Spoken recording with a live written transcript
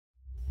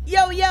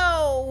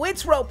Yo,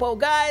 it's RoPo,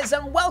 guys,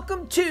 and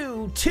welcome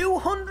to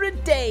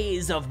 200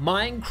 Days of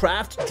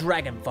Minecraft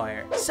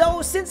Dragonfire.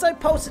 So, since I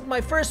posted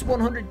my first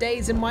 100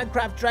 days in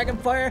Minecraft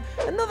Dragonfire,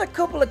 another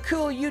couple of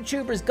cool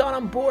YouTubers got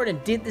on board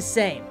and did the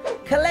same.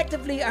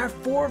 Collectively, our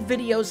 4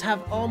 videos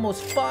have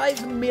almost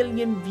 5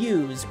 million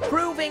views,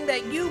 proving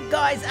that you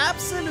guys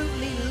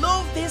absolutely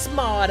love this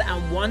mod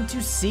and want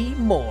to see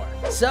more.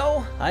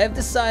 So, I have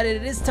decided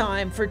it is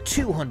time for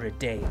 200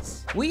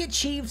 days. We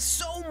achieved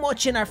so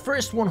much in our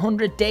first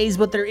 100 days,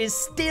 but there is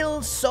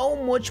still so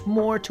much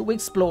more to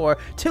explore,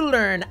 to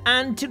learn,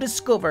 and to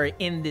discover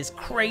in this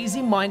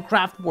crazy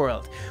Minecraft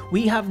world.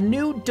 We have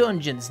new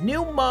dungeons,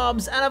 new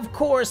mobs, and of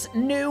course,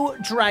 new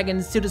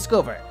dragons to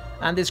discover.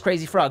 And this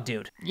crazy frog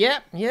dude. Yeah,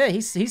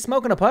 he's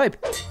smoking a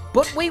pipe.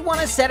 But we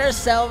want to set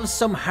ourselves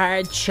some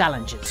hard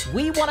challenges.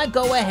 We want to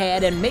go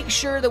ahead and make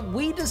sure that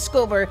we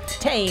discover,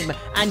 tame,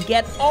 and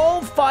get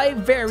all 5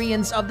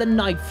 variants of the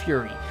Night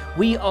Fury.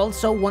 We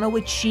also want to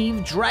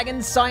achieve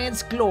Dragon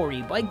Science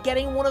Glory by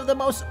getting one of the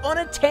most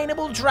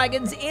unattainable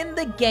dragons in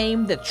the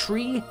game, the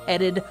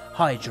 3-headed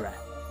Hydra.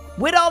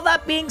 With all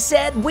that being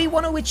said, we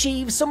want to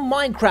achieve some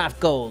Minecraft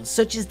goals,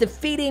 such as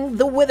defeating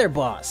the Wither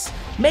boss,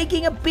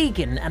 making a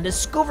beacon, and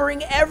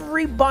discovering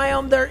every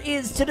biome there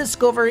is to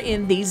discover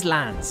in these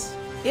lands.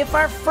 If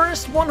our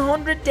first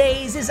 100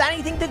 days is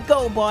anything to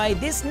go by,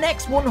 this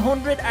next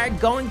 100 are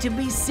going to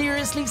be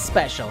seriously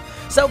special.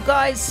 So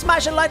guys,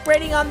 smash a like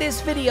rating on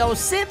this video,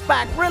 sit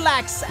back,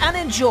 relax, and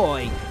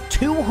enjoy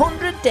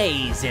 200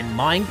 days in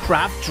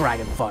Minecraft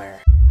Dragonfire.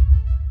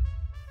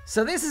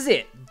 So this is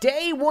it.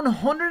 Day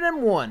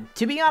 101.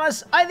 To be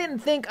honest, I didn't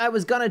think I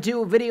was gonna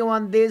do a video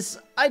on this.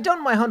 I'd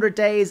done my 100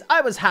 days,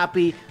 I was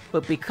happy,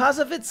 but because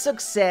of its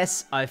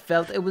success, I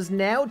felt it was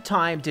now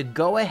time to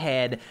go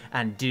ahead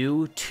and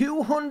do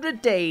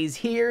 200 days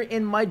here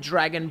in my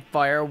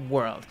Dragonfire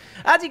world.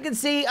 As you can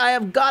see, I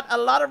have got a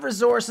lot of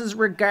resources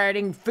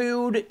regarding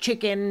food,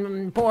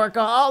 chicken, pork,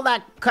 all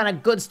that kind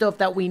of good stuff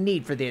that we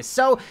need for this.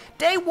 So,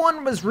 day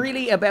 1 was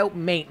really about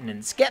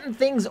maintenance, getting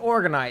things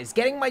organized,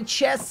 getting my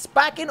chests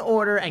back in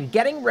order, and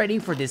getting ready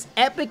for this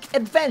epic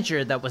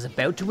adventure that was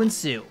about to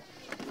ensue.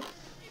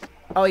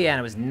 Oh yeah, and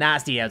it was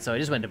nasty out, so I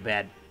just went to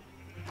bed.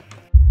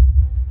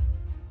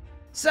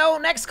 So,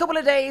 next couple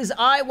of days,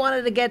 I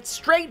wanted to get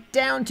straight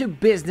down to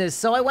business,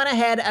 so I went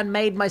ahead and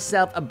made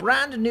myself a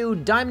brand new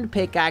diamond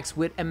pickaxe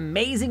with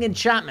amazing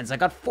enchantments. I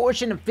got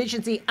fortune,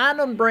 efficiency, and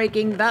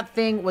unbreaking. That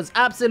thing was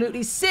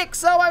absolutely sick,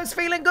 so I was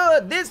feeling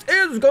good. This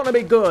is gonna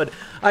be good.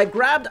 I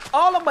grabbed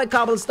all of my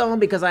cobblestone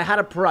because I had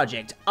a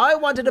project. I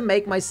wanted to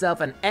make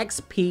myself an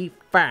XP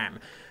farm.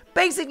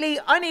 Basically,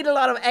 I need a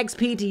lot of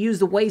XP to use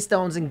the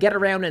waystones and get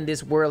around in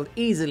this world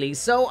easily,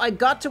 so I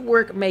got to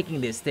work making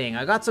this thing.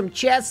 I got some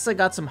chests, I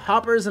got some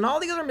hoppers, and all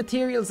the other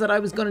materials that I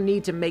was going to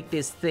need to make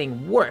this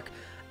thing work.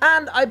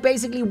 And I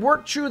basically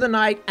worked through the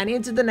night and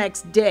into the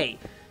next day.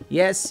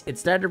 Yes, it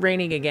started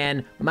raining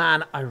again.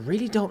 Man, I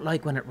really don't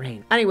like when it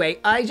rains. Anyway,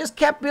 I just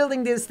kept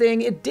building this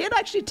thing. It did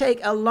actually take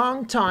a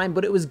long time,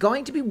 but it was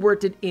going to be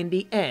worth it in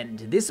the end.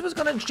 This was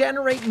going to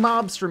generate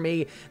mobs for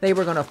me. They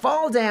were going to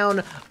fall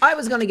down. I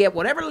was going to get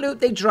whatever loot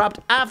they dropped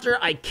after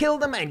I killed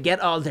them and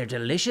get all their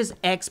delicious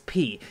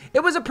XP.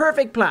 It was a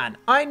perfect plan.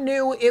 I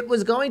knew it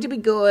was going to be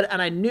good,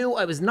 and I knew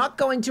I was not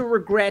going to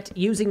regret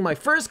using my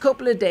first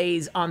couple of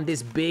days on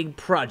this big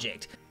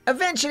project.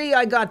 Eventually,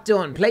 I got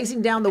done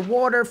placing down the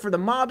water for the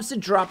mobs to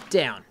drop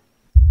down.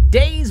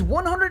 Days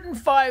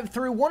 105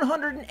 through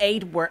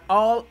 108 were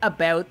all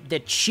about the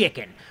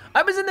chicken.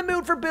 I was in the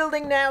mood for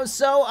building now,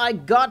 so I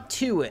got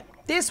to it.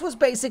 This was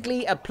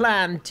basically a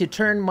plan to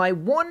turn my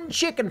 1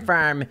 chicken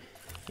farm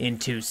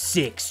into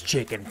 6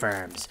 chicken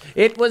farms.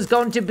 It was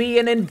going to be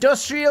an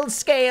industrial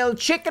scale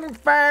chicken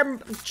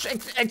farm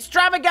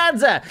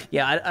extravaganza.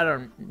 Yeah, I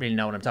don't really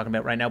know what I'm talking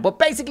about right now, but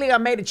basically I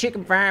made a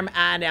chicken farm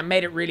and I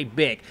made it really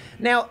big.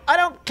 Now, I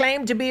don't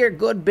claim to be a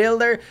good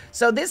builder,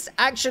 so this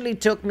actually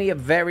took me a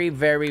very,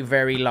 very,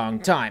 very long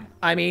time.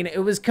 I mean, it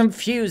was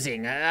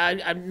confusing.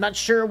 I'm not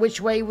sure which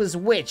way was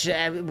which.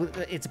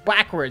 It's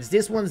backwards.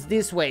 This one's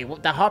this way.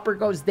 The hopper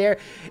goes there.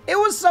 It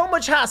was so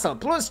much hassle.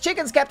 Plus,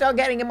 chickens kept on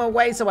getting in my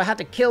way, so I had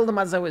to kill them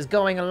as I was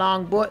going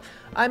along. But,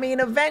 I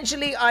mean,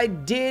 eventually I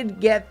did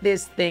get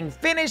this thing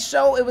finished,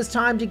 so it was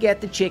time to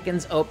get the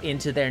chickens up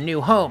into their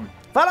new home.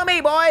 Follow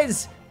me,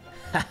 boys!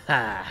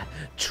 Haha,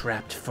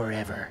 trapped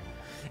forever.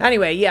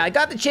 Anyway, yeah, I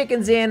got the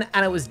chickens in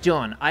and it was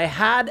done. I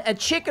had a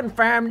chicken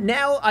farm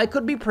now I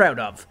could be proud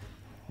of.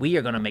 We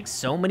are gonna make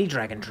so many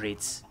dragon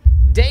treats.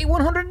 Day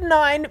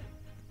 109.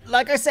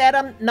 Like I said,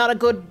 I'm not a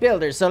good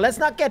builder, so let's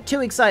not get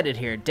too excited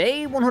here.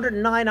 Day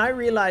 109, I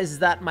realized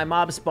that my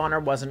mob spawner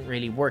wasn't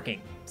really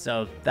working.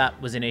 So that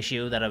was an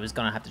issue that I was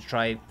gonna have to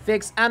try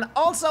fix. And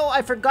also,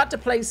 I forgot to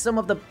place some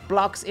of the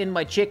blocks in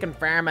my chicken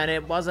farm and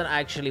it wasn't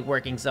actually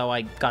working, so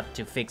I got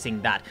to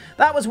fixing that.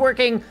 That was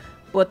working,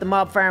 but the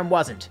mob farm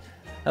wasn't.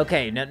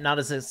 Okay, not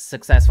as a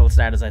successful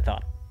start as I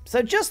thought.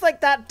 So just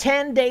like that,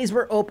 10 days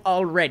were up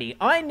already.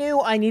 I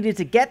knew I needed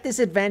to get this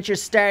adventure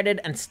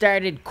started and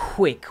started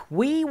quick.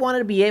 We wanted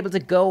to be able to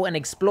go and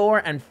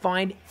explore and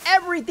find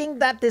everything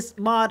that this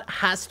mod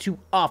has to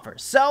offer.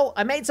 So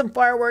I made some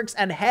fireworks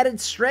and headed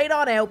straight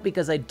on out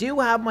because I do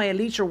have my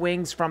elytra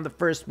wings from the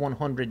first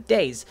 100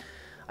 days.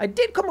 I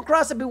did come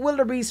across a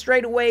bewilderbeast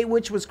straight away,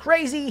 which was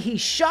crazy. He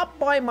shot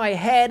by my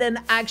head and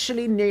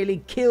actually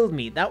nearly killed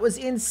me. That was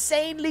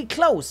insanely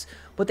close.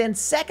 But then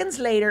seconds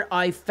later,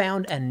 I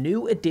found a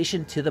new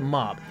addition to the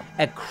mob,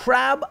 a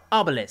crab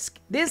obelisk.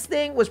 This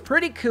thing was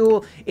pretty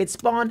cool. It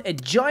spawned a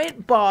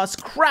giant boss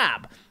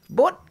crab,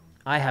 but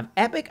I have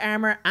epic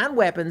armor and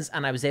weapons,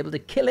 and I was able to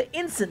kill it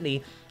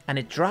instantly, and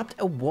it dropped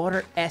a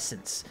water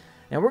essence.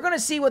 Now we're going to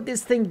see what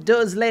this thing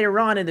does later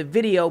on in the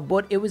video,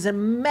 but it was a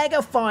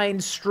mega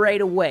find straight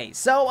away.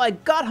 So I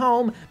got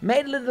home,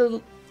 made a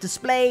little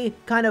display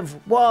kind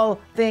of wall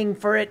thing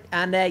for it,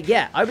 and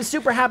yeah, I was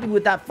super happy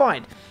with that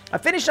find. I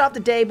finished off the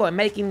day by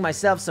making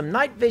myself some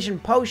night vision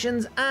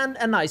potions and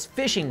a nice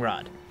fishing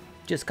rod,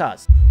 just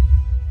cause.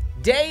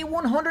 Day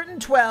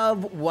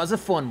 112 was a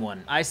fun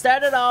one. I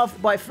started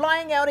off by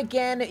flying out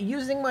again,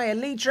 using my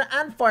elytra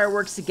and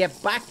fireworks to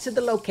get back to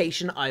the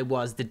location I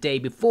was the day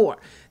before.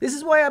 This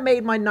is why I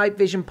made my night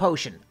vision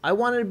potion. I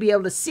wanted to be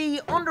able to see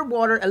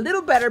underwater a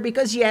little better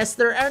because yes,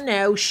 there are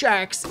now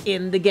sharks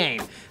in the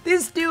game.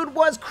 This dude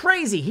was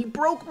crazy. He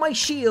broke my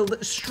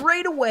shield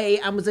straight away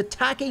and was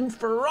attacking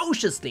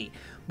ferociously.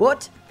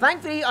 But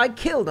thankfully I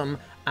killed him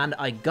and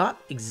I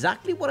got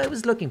exactly what I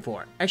was looking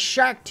for, a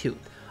shark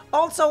tooth.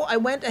 Also, I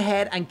went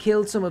ahead and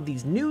killed some of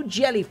these new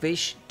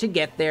jellyfish to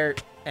get their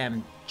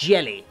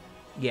jelly.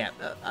 Yeah,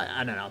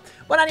 I don't know.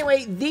 But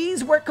anyway,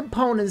 these were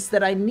components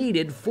that I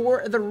needed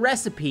for the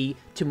recipe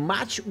to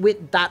match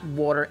with that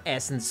water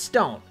essence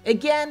stone.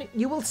 Again,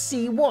 you will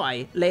see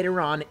why later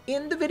on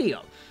in the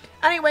video.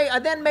 Anyway, I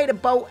then made a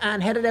boat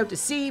and headed out to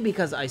sea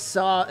because I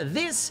saw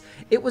this.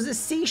 It was a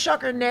sea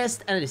shocker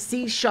nest and a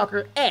sea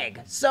shocker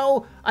egg,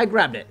 so I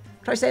grabbed it.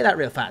 Try to say that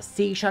real fast.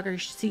 Sea shocker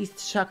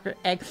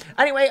egg.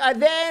 Anyway, I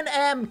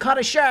then caught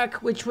a shark,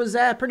 which was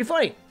pretty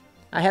funny.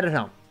 I headed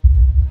home.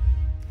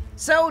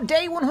 So,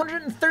 day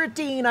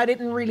 113, I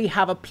didn't really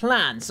have a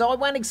plan, so I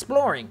went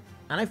exploring,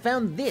 and I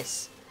found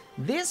this.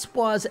 This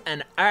was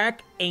an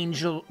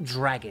Archangel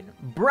Dragon,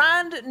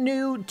 brand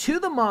new to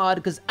the mod,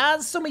 because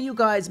as some of you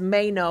guys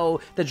may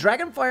know, the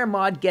Dragonfire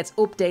mod gets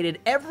updated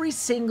every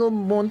single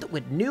month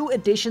with new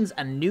additions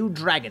and new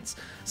dragons.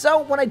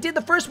 So when I did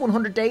the first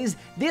 100 days,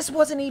 this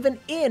wasn't even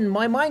in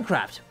my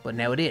Minecraft, but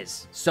now it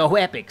is. So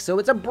epic. So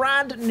it's a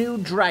brand new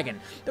dragon.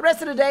 The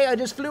rest of the day, I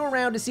just flew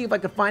around to see if I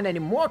could find any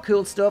more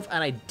cool stuff,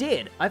 and I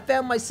did. I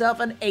found myself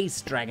an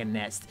ace dragon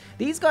nest.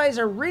 These guys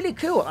are really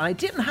cool, and I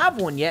didn't have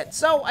one yet,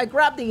 so I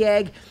grabbed the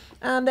egg,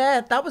 and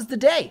that was the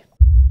day.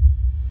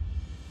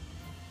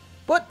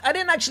 But I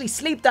didn't actually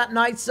sleep that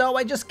night, so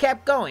I just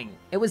kept going.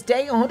 It was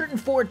day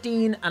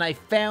 114, and I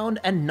found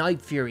a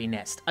Night Fury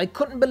nest. I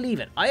couldn't believe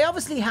it. I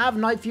obviously have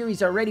Night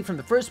Furies already from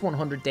the first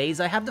 100 days.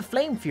 I have the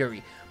Flame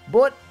Fury,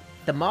 but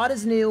the mod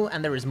is new,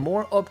 and there is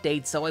more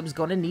updates, so I was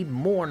going to need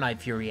more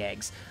Night Fury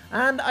eggs.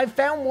 And I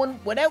found one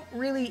without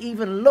really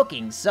even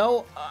looking,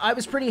 so I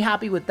was pretty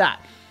happy with that.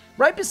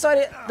 Right beside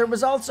it, there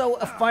was also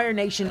a Fire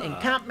Nation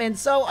encampment,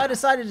 so I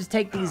decided to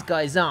take these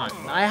guys on.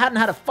 I hadn't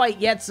had a fight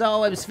yet,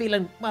 so I was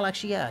feeling, well,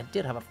 actually, yeah, I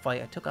did have a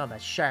fight. I took on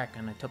that shark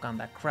and I took on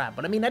that crab,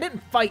 but I mean, I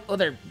didn't fight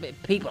other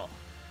people.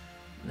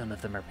 None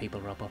of them are people,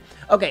 RoPo.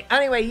 Okay,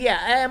 anyway,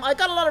 yeah, I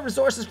got a lot of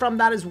resources from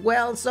that as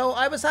well, so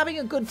I was having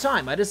a good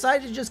time. I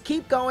decided to just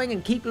keep going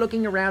and keep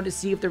looking around to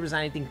see if there was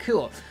anything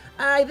cool.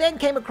 I then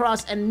came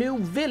across a new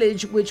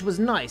village, which was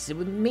nice. It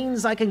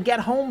means I can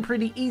get home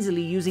pretty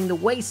easily using the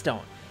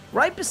waystone.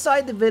 Right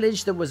beside the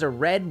village, there was a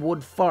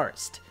redwood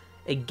forest.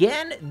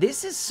 Again,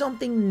 this is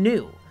something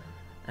new,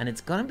 and it's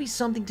gonna be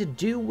something to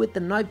do with the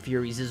Night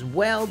Furies as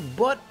well,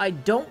 but I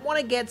don't want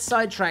to get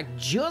sidetracked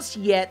just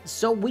yet,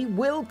 so we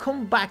will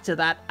come back to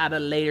that at a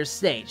later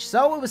stage.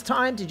 So it was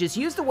time to just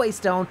use the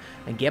waystone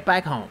and get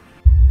back home.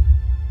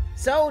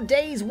 So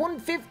days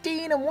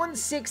 115 and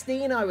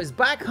 116, I was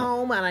back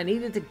home and I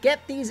needed to get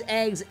these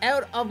eggs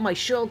out of my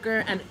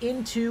shulker and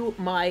into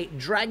my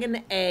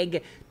dragon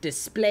egg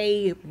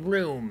display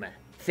room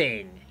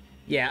thing.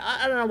 Yeah,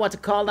 I don't know what to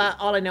call that.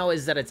 All I know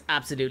is that it's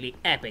absolutely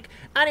epic.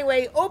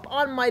 Anyway, up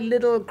on my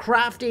little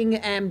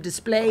crafting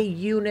display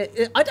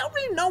unit, I don't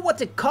really know what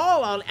to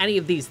call any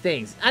of these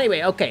things.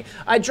 Anyway, okay,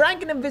 I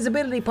drank an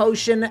invisibility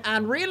potion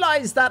and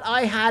realized that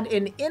I had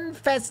an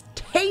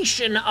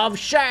infestation of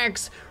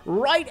sharks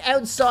right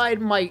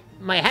outside my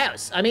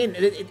house. I mean,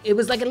 it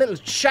was like a little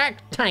shark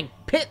tank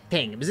pit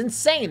thing. It was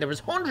insane. There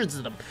was hundreds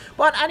of them.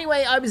 But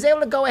anyway, I was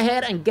able to go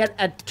ahead and get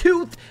a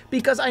tooth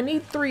because I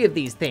need 3 of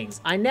these things.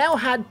 I now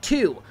had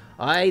 2.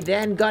 I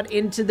then got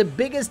into the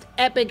biggest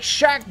epic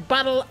shark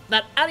battle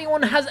that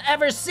anyone has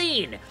ever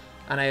seen.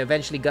 And I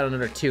eventually got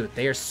another tooth.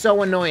 They are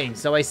so annoying,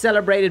 so I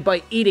celebrated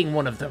by eating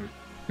one of them.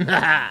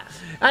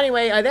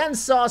 Anyway, I then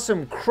saw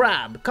some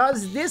crab,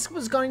 because this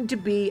was going to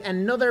be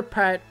another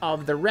part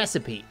of the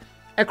recipe.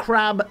 A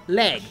crab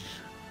leg.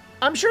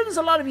 I'm sure there's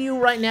a lot of you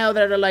right now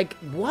that are like,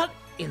 what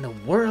in the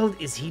world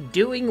is he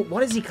doing?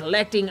 What is he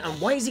collecting?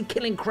 And why is he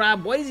killing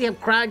crab? Why does he have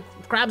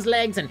crab's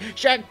legs and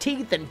shark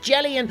teeth and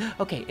jelly? And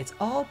okay, it's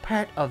all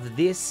part of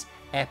this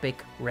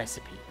epic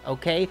recipe,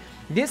 okay?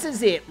 This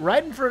is it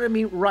right in front of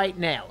me right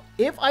now.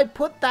 If I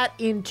put that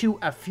into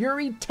a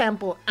Fury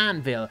Temple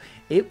anvil,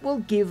 it will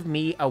give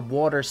me a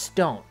water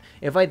stone.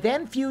 If I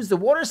then fuse the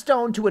water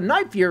stone to a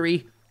Night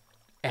Fury,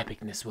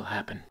 epicness will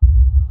happen.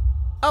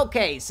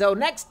 Okay, so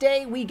next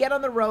day we get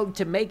on the road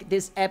to make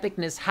this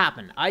epicness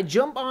happen. I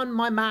jump on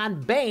my man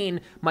Bane,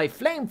 my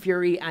Flame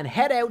Fury, and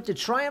head out to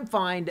try and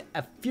find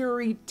a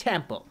Fury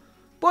Temple.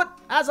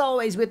 But, as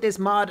always with this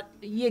mod,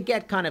 you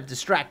get kind of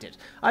distracted.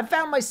 I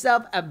found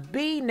myself a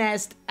bee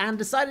nest and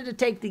decided to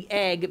take the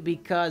egg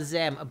because,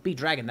 a bee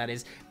dragon that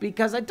is,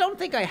 because I don't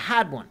think I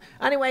had one.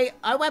 Anyway,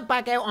 I went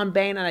back out on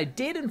Bane and I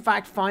did in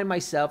fact find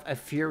myself a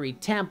Fury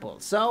Temple.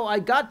 So I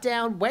got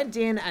down, went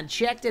in and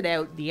checked it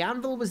out. The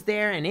anvil was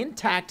there and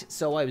intact,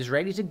 so I was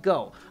ready to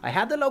go. I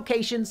had the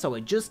location, so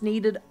I just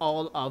needed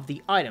all of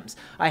the items.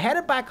 I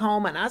headed back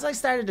home and as I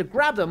started to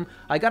grab them,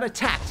 I got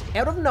attacked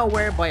out of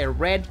nowhere by a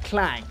red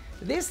clang.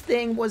 This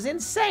thing was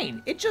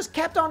insane. It just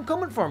kept on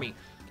coming for me.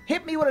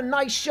 Hit me with a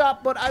nice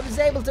shot, but I was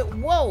able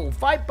to,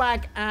 fight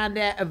back and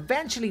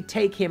eventually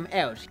take him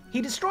out. He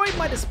destroyed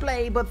my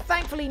display, but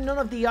thankfully none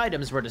of the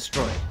items were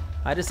destroyed.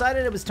 I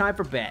decided it was time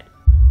for bed.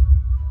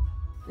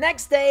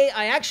 Next day,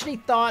 I actually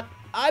thought,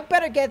 I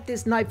better get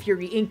this Night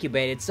Fury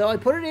incubated, so I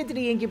put it into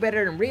the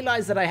incubator and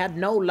realized that I had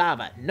no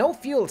lava, no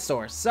fuel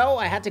source, so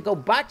I had to go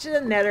back to the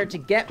nether to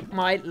get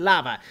my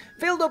lava.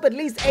 Filled up at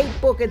least 8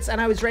 buckets and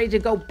I was ready to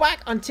go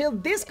back until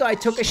this guy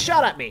took a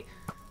shot at me.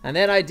 And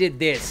then I did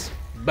this.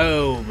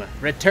 Boom.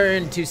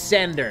 Return to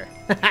sender.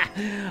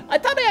 I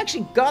thought I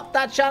actually got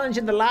that challenge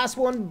in the last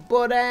one,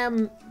 but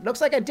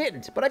looks like I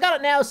didn't. But I got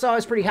it now, so I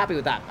was pretty happy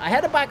with that. I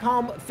headed back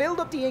home,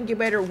 filled up the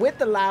incubator with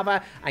the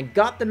lava, and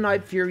got the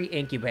Night Fury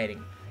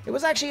incubating. It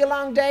was actually a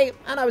long day,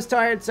 and I was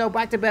tired, so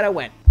back to bed I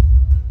went.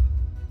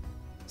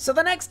 So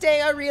the next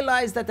day I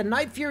realized that the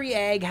Night Fury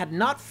egg had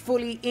not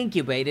fully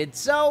incubated,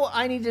 so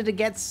I needed to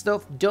get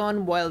stuff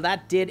done while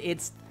that did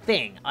its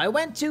thing. I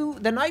went to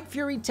the Night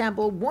Fury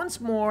Temple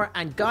once more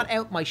and got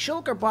out my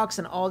shulker box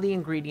and all the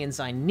ingredients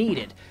I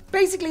needed.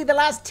 Basically the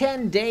last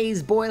 10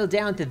 days boiled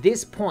down to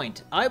this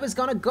point. I was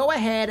gonna go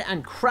ahead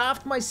and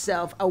craft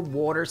myself a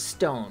water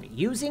stone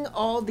using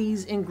all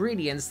these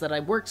ingredients that I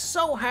worked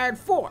so hard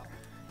for.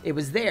 It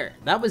was there.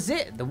 That was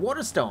it. The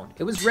water stone.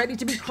 It was ready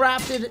to be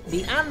crafted.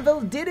 The anvil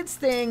did its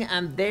thing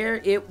and there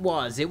it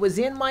was. It was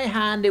in my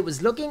hand. It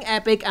was looking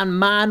epic and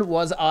man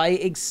was I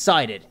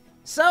excited.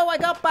 So I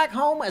got back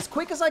home as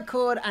quick as I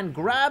could and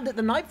grabbed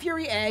the Night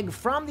Fury egg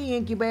from the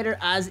incubator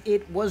as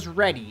it was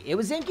ready. It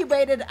was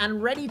incubated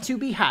and ready to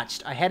be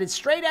hatched. I headed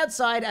straight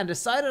outside and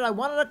decided I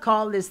wanted to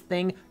call this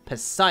thing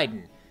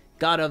Poseidon,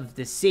 god of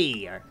the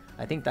sea, or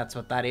I think that's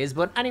what that is.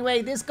 But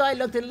anyway, this guy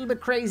looked a little bit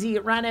crazy.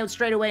 It ran out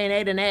straight away and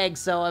ate an egg.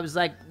 So I was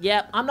like,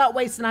 yeah, I'm not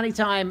wasting any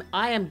time.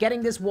 I am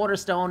getting this water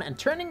stone and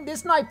turning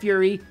this Night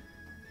Fury,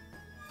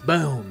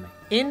 boom,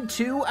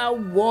 into a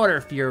water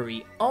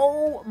fury.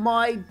 Oh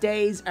my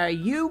days, are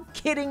you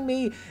kidding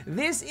me?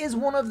 This is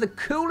one of the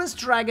coolest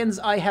dragons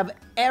I have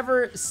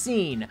ever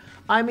seen.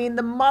 I mean,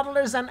 the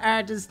modelers and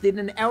artists did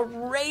an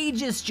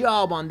outrageous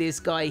job on this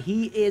guy.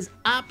 He is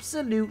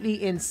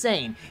absolutely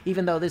insane,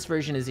 even though this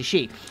version is a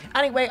she.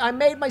 Anyway, I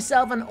made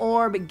myself an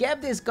orb,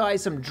 gave this guy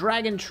some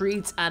dragon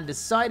treats, and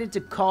decided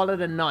to call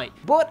it a night.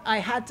 But I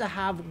had to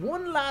have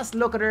one last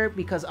look at her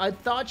because I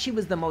thought she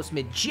was the most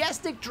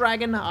majestic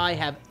dragon I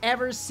have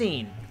ever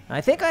seen.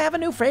 I think I have a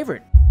new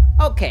favorite.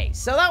 Okay,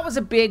 so that was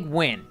a big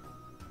win.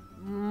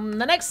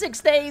 The next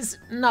 6 days,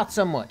 not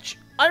so much.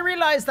 I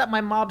realized that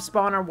my mob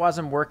spawner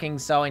wasn't working,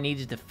 so I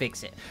needed to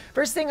fix it.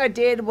 First thing I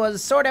did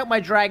was sort out my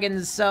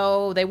dragons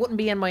so they wouldn't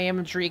be in my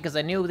inventory because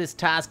I knew this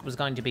task was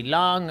going to be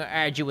long,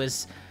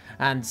 arduous,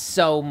 and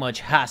so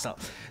much hassle.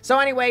 So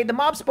anyway, the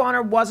mob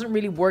spawner wasn't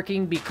really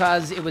working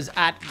because it was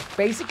at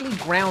basically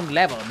ground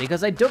level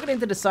because I dug it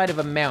into the side of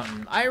a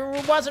mountain. I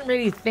wasn't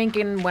really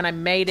thinking when I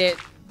made it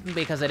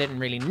because I didn't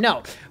really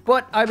know,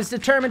 but I was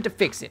determined to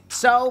fix it.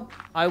 So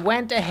I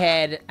went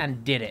ahead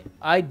and did it.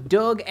 I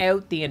dug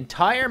out the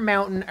entire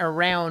mountain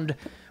around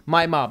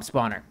my mob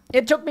spawner.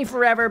 It took me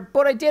forever,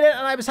 but I did it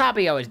and I was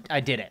happy I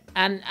did it.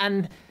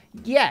 And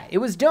yeah, it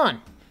was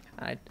done.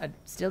 I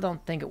still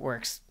don't think it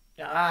works.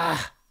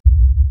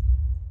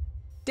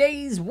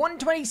 Days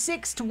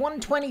 126 to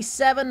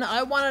 127,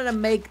 I wanted to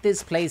make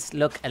this place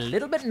look a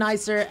little bit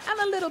nicer and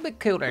a little bit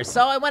cooler,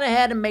 so I went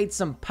ahead and made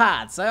some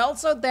paths. I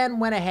also then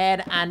went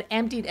ahead and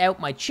emptied out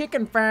my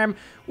chicken farm,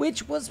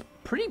 which was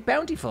pretty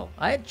bountiful.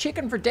 I had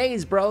chicken for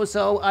days, bro,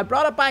 so I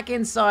brought it back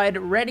inside,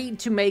 ready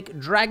to make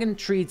dragon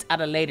treats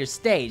at a later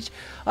stage.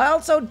 I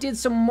also did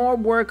some more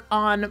work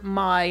on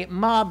my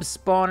mob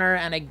spawner,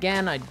 and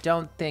again, I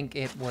don't think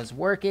it was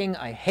working.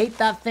 I hate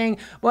that thing.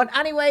 But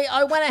anyway,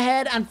 I went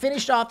ahead and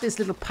finished off this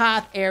little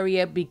path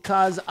area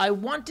because I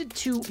wanted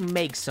to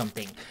make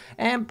something.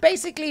 And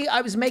basically,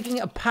 I was making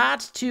a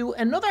path to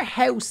another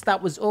house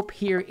that was up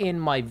here in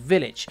my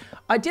village.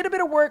 I did a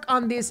bit of work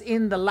on this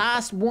in the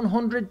last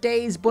 100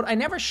 days, but I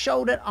never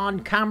showed it on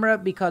camera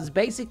because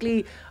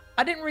basically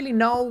I didn't really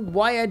know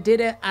why I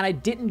did it and I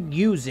didn't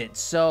use it.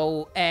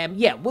 So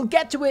yeah, we'll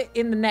get to it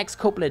in the next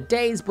couple of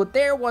days, but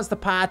there was the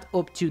path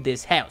up to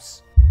this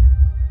house.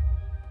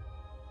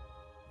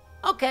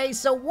 Okay,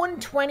 so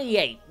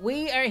 128,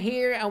 we are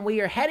here and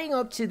we are heading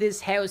up to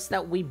this house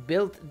that we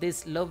built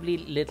this lovely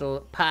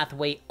little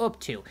pathway up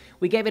to.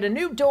 We gave it a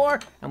new door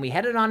and we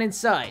headed on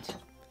inside.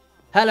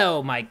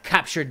 Hello, my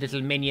captured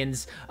little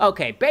minions.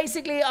 Okay,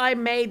 basically I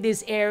made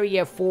this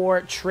area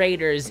for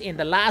traders in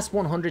the last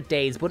 100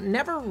 days, but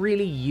never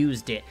really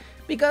used it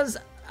because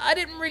I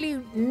didn't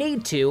really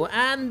need to,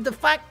 and the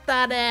fact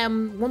that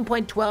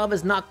 1.12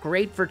 is not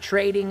great for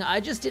trading, I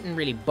just didn't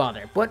really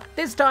bother. But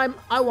this time,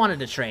 I wanted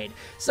to trade.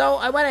 So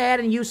I went ahead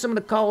and used some of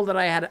the coal that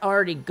I had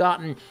already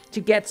gotten to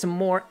get some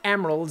more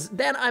emeralds.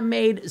 Then I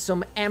made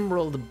some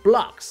emerald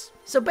blocks.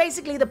 So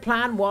basically the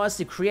plan was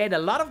to create a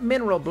lot of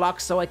mineral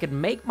blocks so I could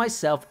make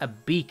myself a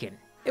beacon.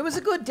 It was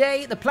a good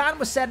day, the plan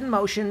was set in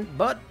motion,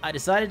 but I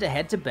decided to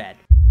head to bed.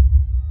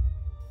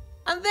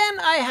 And then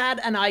I had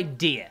an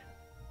idea.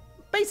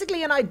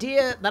 Basically an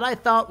idea that I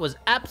thought was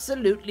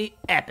absolutely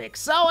epic.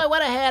 So I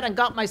went ahead and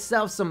got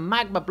myself some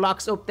magma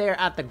blocks up there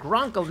at the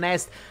Gronkle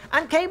nest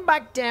and came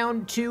back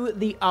down to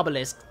the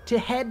obelisk to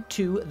head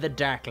to the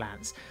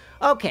Darklands.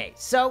 Okay,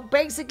 so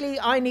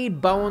basically I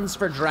need bones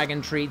for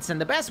dragon treats,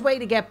 and the best way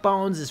to get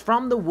bones is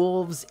from the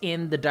wolves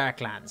in the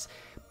Darklands.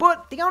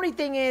 But the only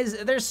thing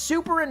is, they're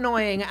super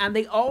annoying and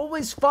they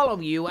always follow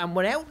you, and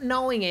without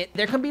knowing it,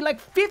 there can be like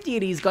 50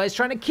 of these guys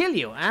trying to kill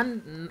you,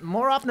 and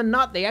more often than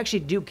not, they actually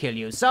do kill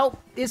you. So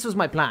this was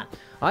my plan.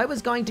 I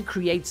was going to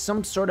create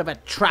some sort of a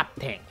trap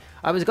thing.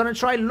 I was going to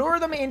try lure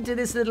them into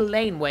this little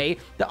laneway.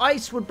 The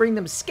ice would bring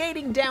them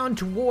skating down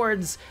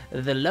towards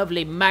the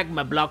lovely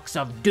magma blocks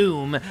of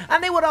doom,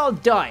 and they would all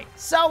die.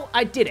 So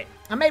I did it.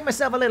 I made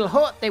myself a little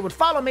hut, they would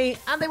follow me,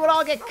 and they would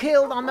all get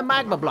killed on the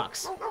magma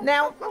blocks.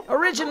 Now,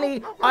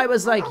 originally, I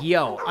was like,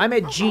 yo, I'm a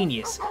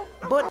genius.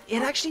 But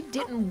it actually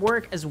didn't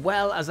work as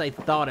well as I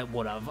thought it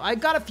would have. I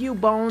got a few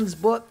bones,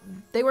 but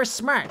they were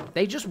smart.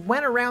 They just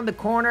went around the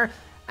corner,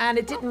 and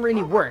it didn't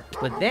really work.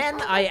 But then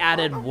I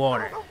added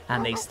water,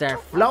 and they start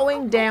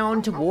flowing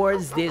down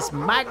towards this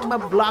magma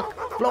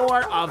block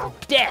floor of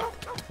death.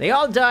 They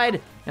all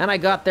died, and I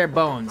got their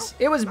bones.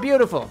 It was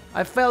beautiful.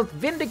 I felt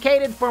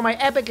vindicated for my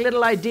epic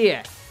little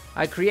idea.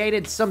 I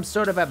created some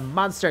sort of a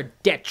monster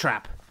death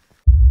trap.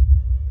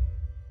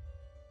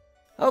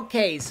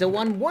 Okay, so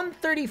on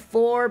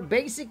 134,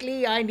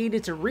 basically I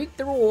needed to reap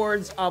the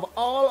rewards of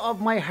all of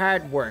my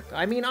hard work.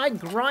 I mean, I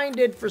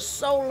grinded for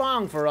so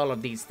long for all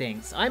of these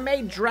things. I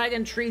made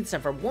dragon treats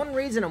and for one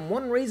reason and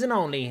one reason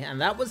only,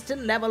 and that was to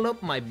level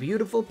up my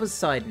beautiful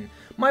Poseidon,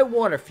 my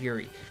water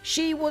fury.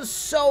 She was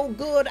so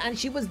good, and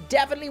she was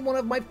definitely one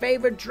of my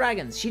favorite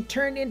dragons. She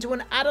turned into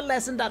an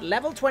adolescent at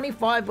level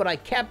 25, but I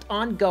kept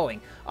on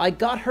going. I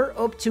got her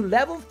up to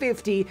level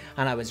 50,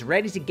 and I was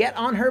ready to get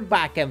on her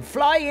back and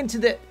fly into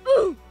the...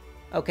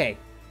 Okay,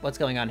 what's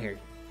going on here?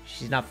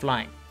 She's not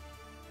flying.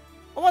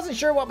 I wasn't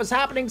sure what was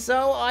happening,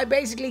 so I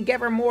basically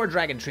gave her more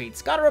dragon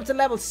treats. Got her up to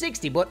level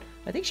 60, but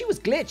I think she was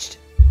glitched.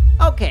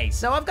 Okay,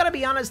 so I've got to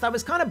be honest, I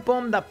was kind of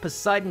bummed that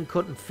Poseidon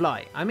couldn't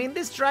fly. I mean,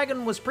 this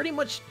dragon was pretty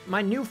much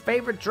my new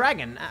favorite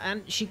dragon,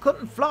 and she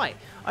couldn't fly.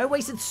 I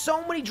wasted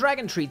so many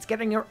dragon treats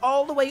getting her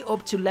all the way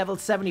up to level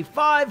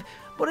 75,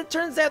 but it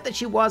turns out that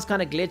she was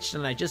kind of glitched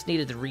and I just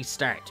needed to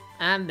restart.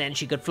 And then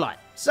she could fly.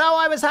 So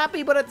I was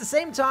happy, but at the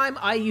same time,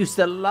 I used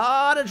a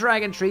lot of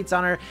dragon treats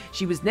on her.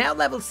 She was now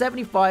level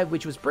 75,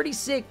 which was pretty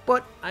sick,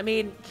 but I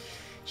mean,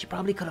 she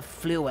probably could have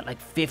flew at like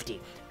 50.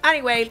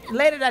 Anyway,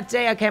 later that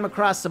day I came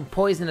across some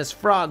poisonous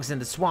frogs in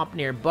the swamp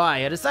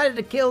nearby. I decided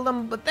to kill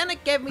them, but then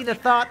it gave me the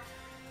thought,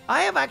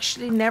 I have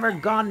actually never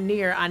gone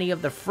near any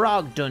of the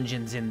frog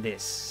dungeons in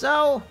this.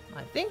 So,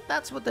 I think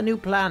that's what the new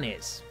plan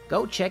is.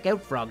 Go check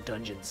out frog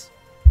dungeons.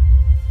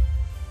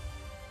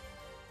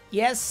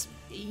 Yes,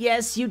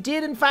 you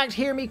did in fact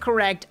hear me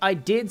correct. I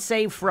did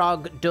say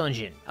frog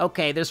dungeon.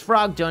 Okay, there's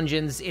frog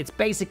dungeons. It's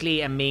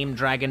basically a meme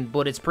dragon,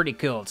 but it's pretty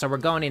cool. So we're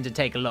going in to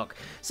take a look.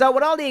 So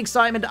with all the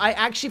excitement, I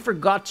actually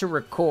forgot to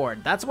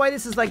record. That's why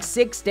this is like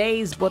 6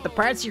 days, but the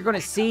parts you're going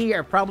to see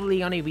are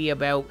probably only be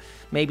about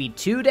maybe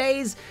 2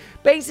 days.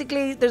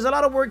 Basically, there's a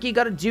lot of work you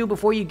gotta do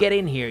before you get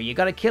in here. You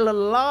gotta kill a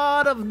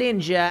lot of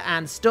ninja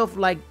and stuff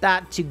like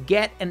that to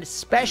get a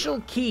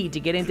special key to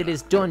get into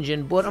this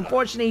dungeon, but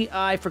unfortunately,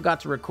 I forgot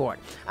to record.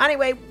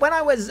 Anyway, when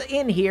I was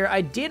in here,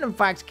 I did in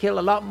fact kill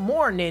a lot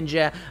more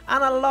ninja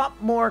and a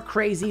lot more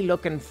crazy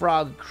looking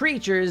frog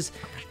creatures.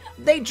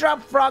 they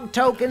drop frog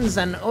tokens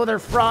and other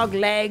frog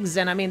legs,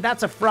 and I mean,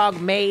 that's a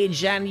frog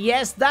mage, and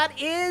yes, that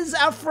is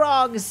a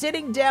frog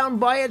sitting down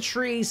by a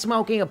tree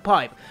smoking a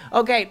pipe.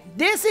 Okay,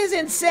 this is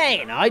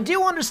insane. I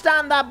do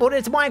understand that, but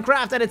it's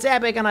Minecraft and it's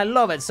epic and I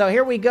love it, so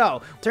here we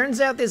go.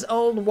 Turns out this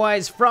old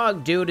wise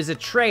frog dude is a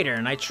trader,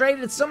 and I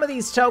traded some of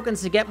these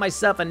tokens to get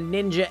myself a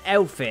ninja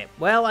outfit.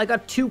 Well, I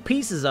got 2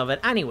 pieces of it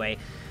anyway.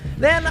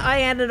 Then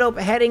I ended up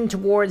heading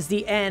towards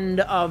the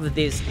end of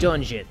this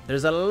dungeon.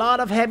 There's a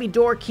lot of heavy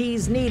door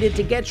keys needed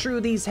to get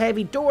through these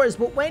heavy doors,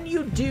 but when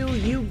you do,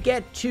 you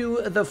get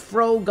to the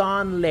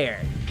Frogon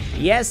lair.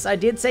 Yes, I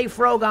did say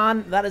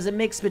Frogon. That is a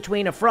mix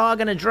between a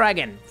frog and a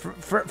dragon.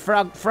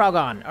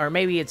 Frogon, or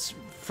maybe it's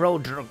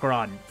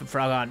Frogon.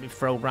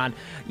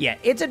 Yeah,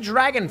 it's a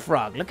dragon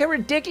frog. Look how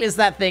ridiculous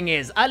that thing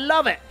is. I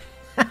love it.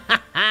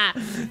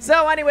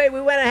 So anyway,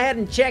 we went ahead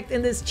and checked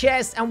in this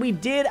chest, and we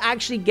did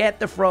actually get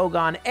the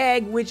Frogon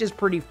egg, which is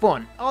pretty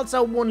fun.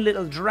 Also, 1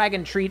 little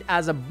dragon treat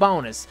as a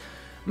bonus.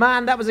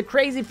 Man, that was a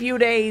crazy few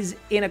days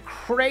in a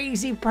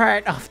crazy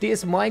part of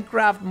this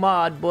Minecraft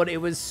mod, but it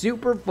was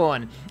super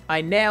fun.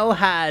 I now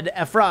had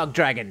a frog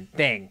dragon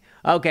thing.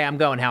 Okay, I'm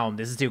going home.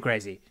 This is too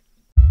crazy.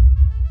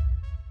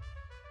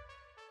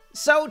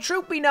 So,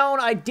 truth be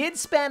known, I did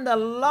spend a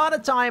lot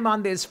of time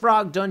on this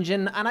frog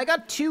dungeon, and I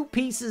got 2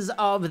 pieces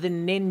of the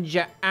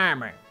ninja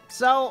armor.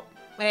 So,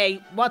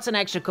 hey, what's an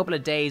extra couple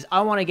of days? I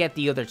want to get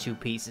the other 2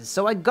 pieces.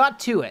 So I got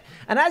to it.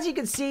 And as you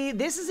can see,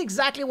 this is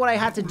exactly what I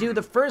had to do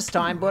the first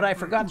time, but I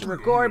forgot to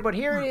record. But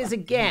here it is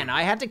again.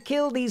 I had to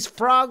kill these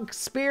frog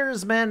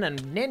spearsmen and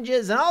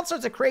ninjas and all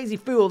sorts of crazy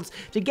fools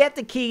to get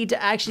the key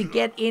to actually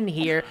get in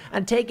here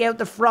and take out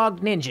the frog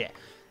ninja.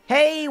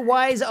 Hey,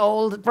 wise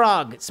old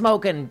frog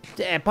smoking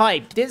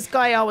pipe. This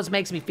guy always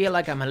makes me feel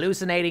like I'm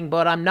hallucinating,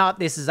 but I'm not.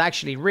 This is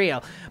actually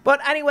real. But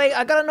anyway,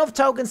 I got enough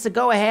tokens to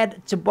go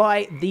ahead to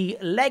buy the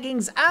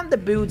leggings and the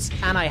boots,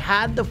 and I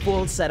had the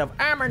full set of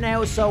armor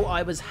now, so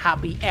I was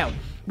happy out.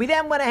 We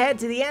then went ahead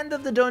to the end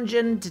of the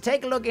dungeon to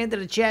take a look into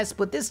the chest,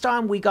 but this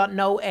time we got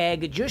no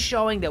egg, just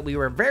showing that we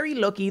were very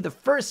lucky the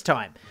first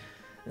time.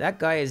 That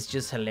guy is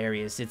just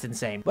hilarious. It's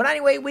insane. But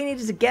anyway, we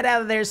needed to get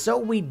out of there, so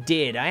we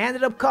did. I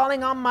ended up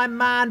calling on my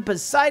man,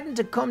 Poseidon,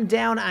 to come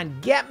down and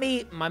get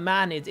me. My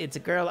man, it's a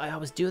girl. I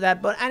always do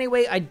that. But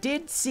anyway, I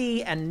did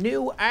see a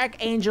new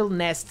Archangel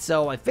nest,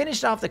 so I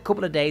finished off the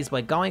couple of days by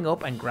going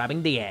up and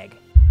grabbing the egg.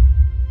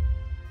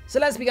 So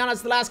let's be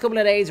honest, the last couple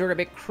of days were a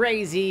bit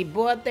crazy,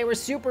 but they were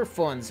super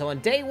fun. So on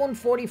day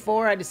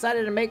 144, I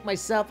decided to make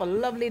myself a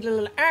lovely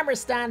little armor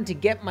stand to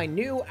get my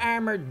new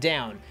armor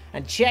down.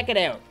 And check it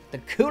out. The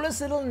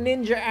coolest little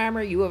ninja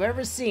armor you have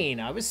ever seen.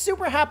 I was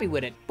super happy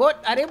with it,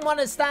 but I didn't want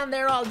to stand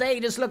there all day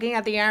just looking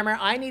at the armor.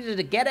 I needed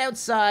to get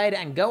outside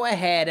and go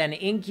ahead and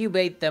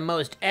incubate the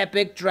most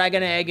epic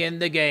dragon egg in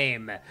the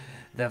game.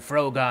 The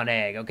Frogon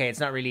egg. Okay, it's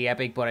not really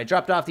epic, but I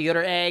dropped off the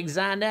other eggs,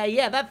 and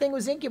yeah, that thing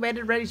was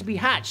incubated, ready to be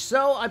hatched.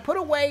 So I put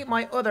away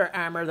my other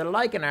armor, the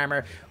Lycan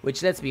armor,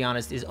 which, let's be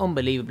honest, is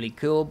unbelievably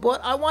cool, but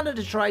I wanted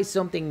to try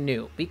something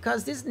new,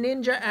 because this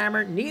ninja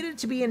armor needed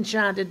to be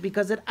enchanted,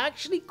 because it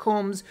actually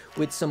comes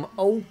with some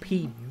OP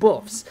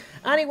buffs.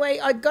 Anyway,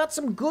 I got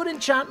some good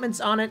enchantments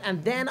on it,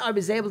 and then I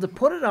was able to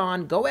put it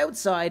on, go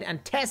outside,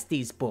 and test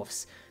these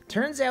buffs.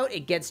 Turns out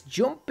it gets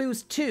jump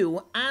boost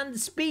 2 and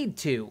speed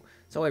 2.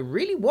 So I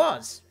really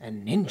was a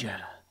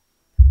ninja.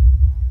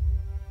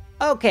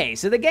 Okay,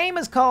 so the game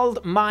is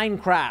called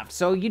Minecraft,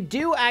 so you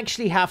do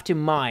actually have to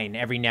mine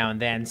every now and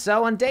then.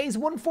 So on days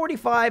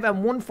 145 and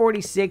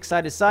 146,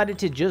 I decided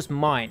to just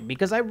mine,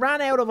 because I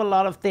ran out of a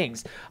lot of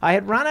things. I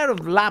had run out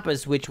of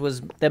lapis, which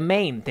was the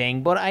main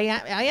thing, but I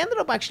ended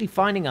up actually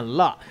finding a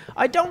lot.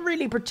 I don't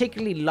really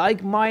particularly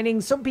like mining.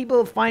 Some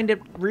people find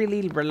it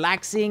really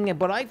relaxing,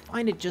 but I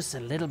find it just a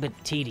little bit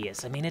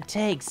tedious. I mean, it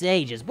takes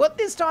ages. But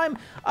this time,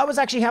 I was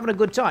actually having a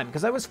good time,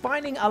 because I was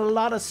finding a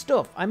lot of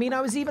stuff. I mean, I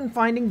was even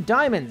finding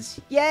diamonds.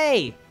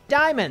 Yay!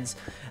 Diamonds!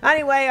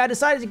 Anyway, I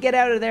decided to get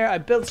out of there. I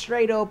built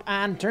straight up,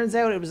 and turns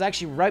out it was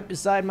actually right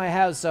beside my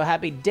house, so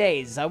happy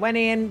days. I went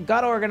in,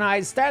 got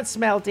organized, started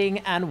smelting,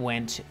 and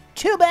went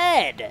to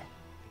bed.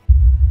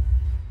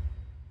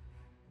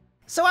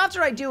 So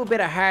after I do a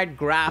bit of hard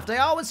graft, I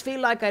always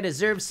feel like I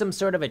deserve some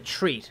sort of a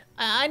treat.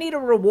 I need a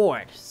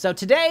reward. So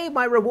today,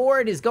 my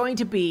reward is going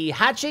to be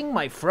hatching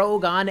my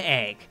Frogon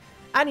egg.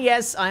 And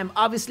yes, I'm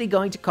obviously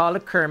going to call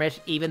it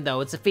Kermit, even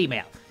though it's a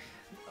female.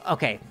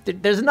 Okay,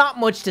 there's not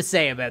much to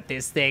say about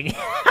this thing.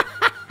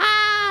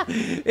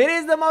 It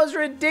is the most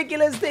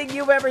ridiculous thing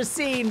you've ever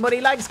seen, but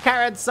he likes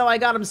carrots, so I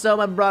got him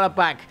some and brought it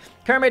back.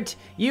 Kermit,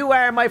 you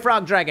are my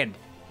frog dragon.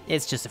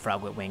 It's just a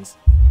frog with wings.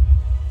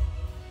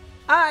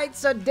 Alright,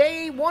 so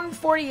day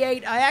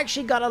 148, I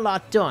actually got a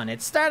lot done. It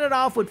started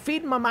off with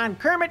feeding my man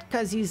Kermit,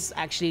 because he's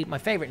actually my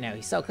favorite now.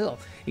 He's so cool.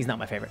 He's not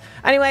my favorite.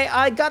 Anyway,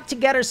 I got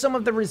together some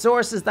of the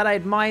resources that I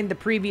had mined the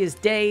previous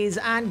days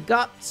and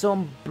got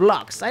some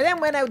blocks. I then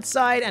went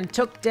outside and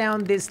took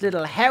down this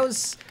little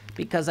house,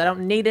 because I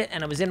don't need it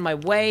and it was in my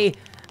way.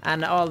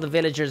 And all the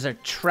villagers are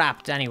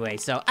trapped anyway.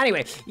 So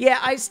anyway, yeah,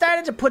 I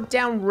started to put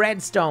down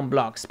redstone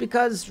blocks,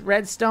 because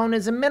redstone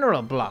is a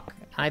mineral block.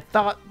 And I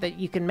thought that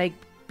you can make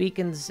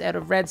beacons out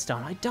of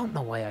redstone. I don't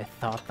know why I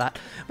thought that.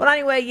 But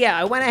anyway, yeah,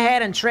 I went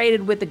ahead and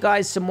traded with the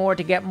guys some more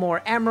to get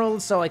more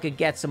emeralds so I could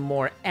get some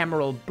more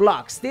emerald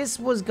blocks. This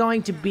was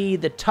going to be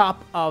the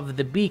top of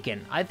the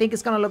beacon. I think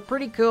it's going to look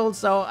pretty cool,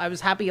 so I was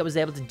happy I was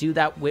able to do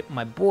that with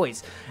my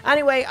boys.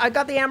 Anyway, I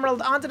got the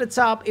emerald onto the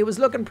top. It was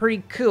looking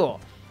pretty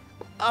cool.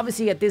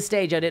 Obviously, at this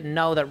stage, I didn't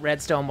know that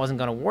redstone wasn't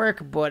going to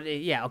work, but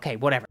yeah, okay,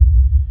 whatever.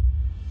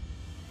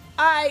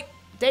 Alright.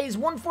 Days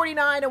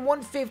 149 and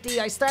 150,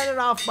 I started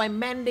off by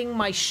mending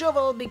my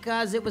shovel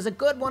because it was a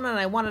good one and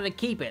I wanted to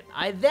keep it.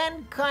 I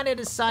then kind of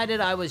decided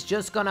I was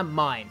just gonna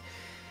mine.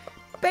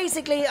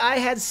 Basically, I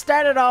had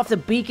started off the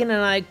beacon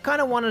and I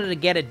kind of wanted to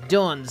get it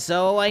done,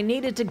 so I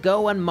needed to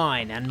go and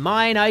mine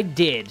I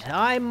did.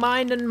 I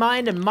mined and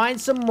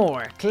mined some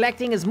more,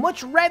 collecting as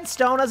much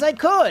redstone as I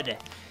could.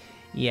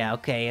 Yeah,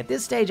 okay, at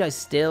this stage I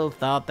still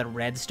thought that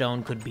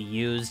redstone could be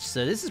used,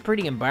 so this is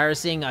pretty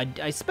embarrassing.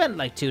 I spent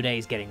like 2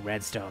 days getting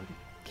redstone.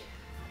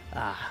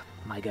 Ah,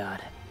 my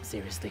god,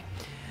 seriously.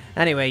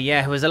 Anyway,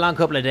 yeah, it was a long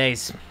couple of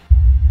days.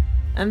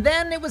 And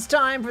then it was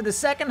time for the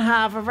second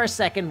half of our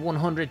second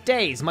 100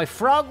 days. My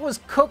frog was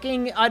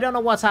cooking, I don't know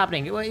what's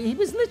happening. He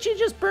was literally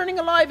just burning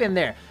alive in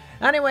there.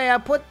 Anyway, I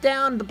put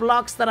down the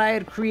blocks that I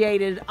had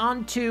created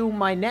onto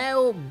my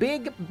now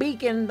big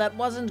beacon that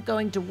wasn't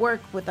going to work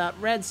with that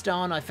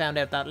redstone. I found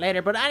out that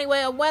later. But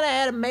anyway, I went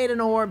ahead and made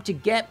an orb to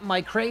get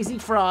my crazy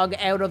frog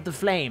out of the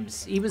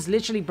flames. He was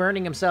literally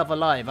burning himself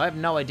alive. I have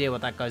no idea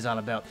what that guy's all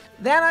about.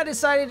 Then I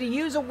decided to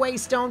use a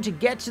waystone to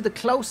get to the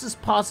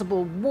closest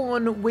possible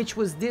one, which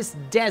was this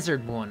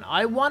desert one.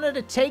 I wanted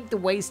to take the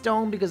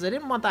waystone because I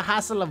didn't want the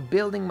hassle of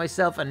building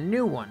myself a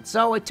new one.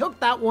 So I took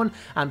that one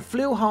and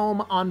flew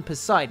home on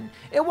Poseidon.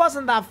 It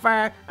wasn't that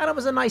far, and it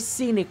was a nice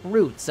scenic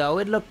route, so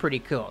it looked pretty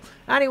cool.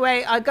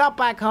 Anyway, I got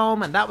back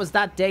home, and that was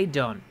that day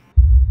done.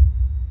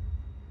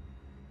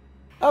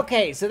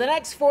 Okay, so the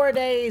next 4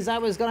 days, I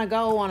was gonna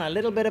go on a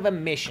little bit of a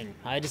mission.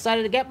 I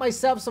decided to get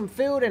myself some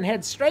food and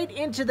head straight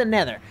into the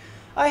nether.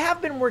 I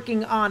have been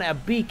working on a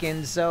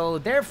beacon, so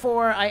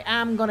therefore I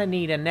am gonna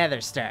need a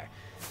nether star.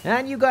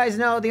 And you guys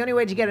know the only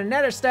way to get a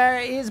nether star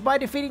is by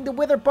defeating the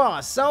wither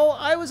boss, so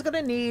I was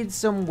gonna need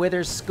some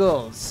wither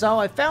skulls. So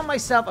I found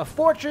myself a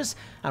fortress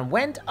and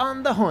went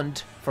on the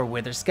hunt for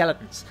wither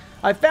skeletons.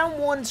 I found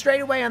one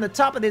straight away on the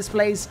top of this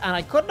place and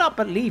I could not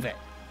believe it.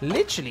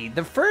 Literally,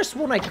 the first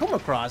one I come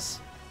across,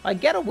 I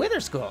get a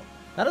wither skull.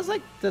 That is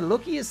like the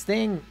luckiest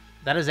thing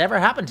that has ever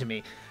happened to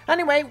me.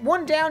 Anyway,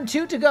 1 down,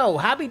 2 to go.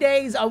 Happy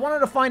days. I wanted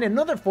to find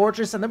another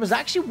fortress, and there was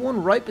actually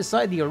one right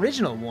beside the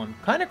original one.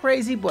 Kind of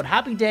crazy, but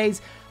happy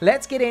days.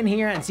 Let's get in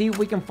here and see if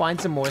we can find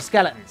some more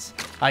skeletons.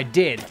 I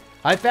did.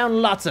 I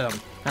found lots of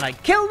them, and I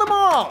killed them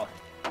all.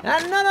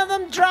 And none of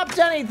them dropped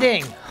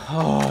anything.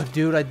 Oh,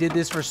 dude, I did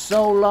this for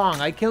so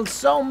long. I killed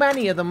so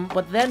many of them,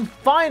 but then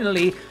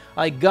finally,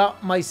 I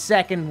got my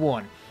second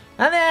one.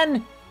 And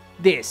then,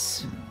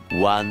 this.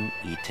 1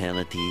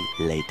 eternity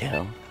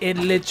later. It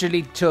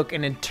literally took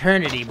an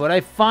eternity, but I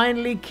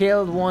finally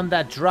killed one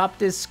that dropped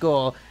his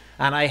skull,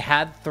 and I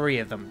had 3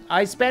 of them.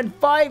 I spent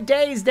 5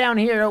 days down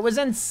here, it was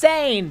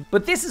insane!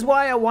 But this is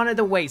why I wanted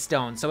the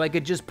waystone, so I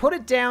could just put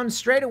it down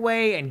straight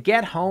away and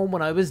get home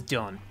when I was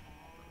done.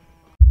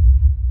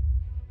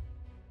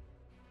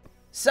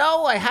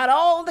 So I had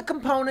all the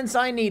components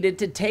I needed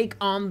to take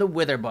on the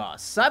wither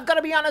boss. I've got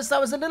to be honest, I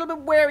was a little bit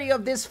wary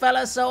of this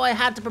fella, so I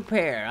had to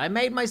prepare. I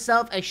made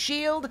myself a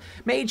shield,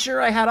 made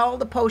sure I had all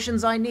the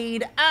potions I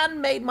need,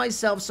 and made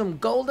myself some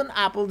golden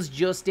apples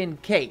just in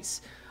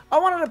case. I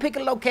wanted to pick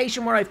a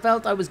location where I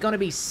felt I was going to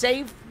be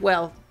safe,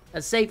 well,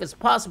 as safe as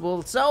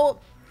possible, so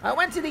I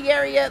went to the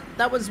area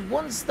that was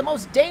once the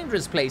most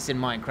dangerous place in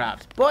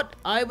Minecraft, but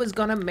I was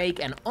gonna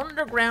make an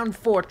underground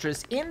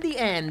fortress in the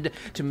end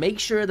to make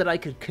sure that I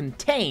could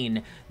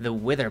contain the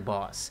wither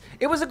boss.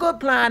 It was a good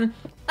plan,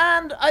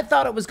 and I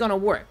thought it was gonna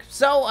work.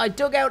 So I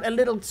dug out a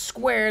little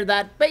square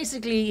that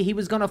basically he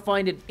was gonna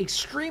find it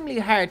extremely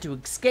hard to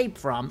escape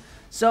from,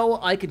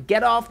 so I could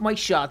get off my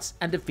shots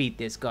and defeat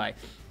this guy.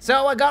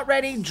 So I got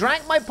ready,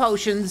 drank my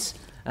potions,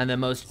 and the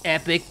most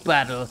epic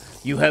battle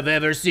you have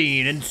ever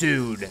seen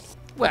ensued.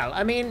 Well,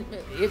 I mean,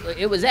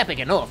 it was epic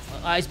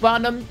enough. I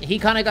spawned him, he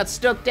kind of got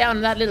stuck down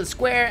in that little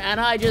square, and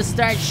I just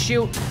started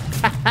shooting.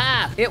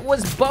 Haha! It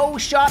was bow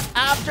shot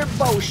after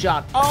bow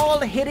shot, all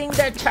hitting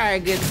their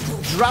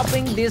targets,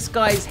 dropping this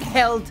guy's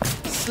health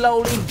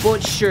slowly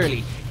but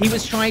surely. He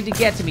was trying to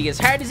get to me as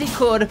hard as he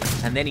could,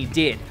 and then he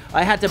did.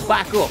 I had to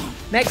back up.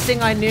 Next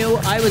thing I knew,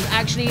 I was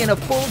actually in a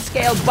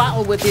full-scale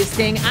battle with this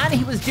thing, and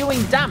he was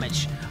doing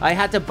damage. I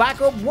had to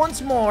back up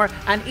once more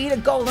and eat a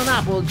golden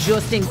apple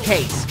just in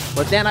case.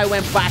 But then I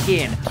went back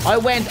in. I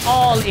went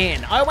all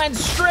in. I went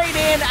straight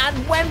in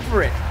and went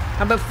for it.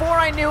 And before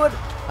I knew it,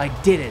 I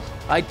did it.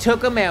 I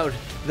took him out.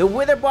 The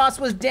wither boss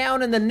was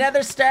down and the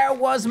nether star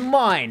was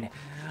mine.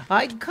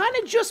 I kind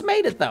of just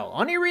made it though.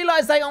 Only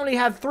realized I only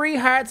had 3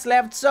 hearts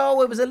left,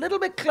 so it was a little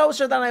bit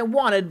closer than I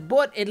wanted,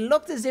 but it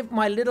looked as if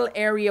my little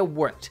area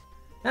worked.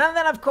 And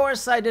then of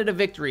course I did a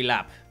victory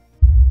lap.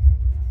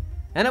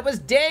 And it was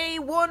day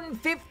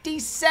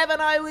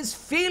 157. I was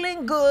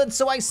feeling good,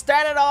 so I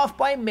started off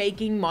by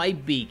making my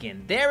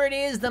beacon. There it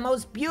is, the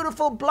most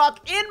beautiful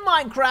block in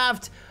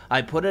Minecraft.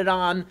 I put it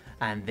on,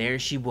 and there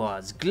she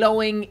was,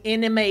 glowing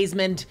in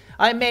amazement.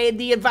 I made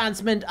the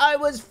advancement. I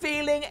was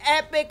feeling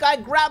epic. I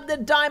grabbed the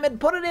diamond,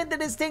 put it into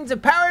this thing to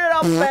power it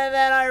up, and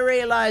then I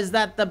realized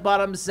that the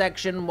bottom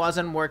section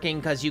wasn't working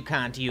because you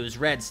can't use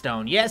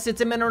redstone. Yes,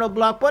 it's a mineral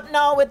block, but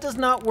no, it does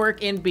not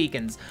work in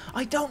beacons.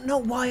 I don't know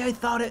why I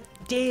thought it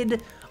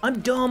did.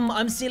 I'm dumb,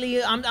 I'm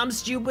silly, I'm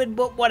stupid,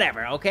 but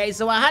whatever, okay?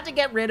 So I had to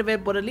get rid of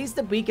it, but at least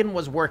the beacon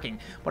was working.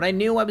 But I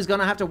knew I was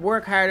gonna have to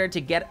work harder to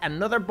get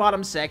another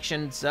bottom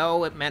section,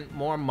 so it meant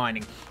more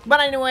mining. But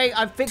anyway,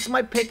 I fixed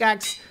my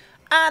pickaxe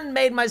and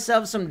made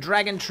myself some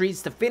dragon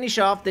treats to finish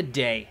off the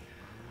day.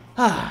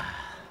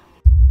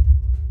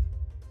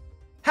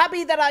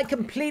 Happy that I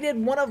completed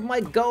one of my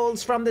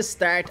goals from the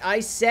start, I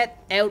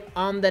set out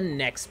on the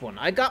next one.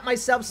 I got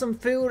myself some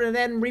food and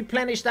then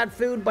replenished that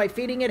food by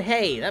feeding it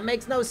hay. That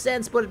makes no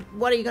sense, but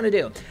what are you gonna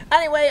do?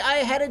 Anyway, I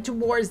headed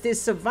towards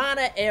this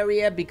savanna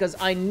area because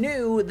I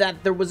knew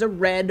that there was a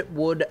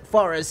redwood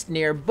forest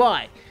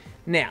nearby.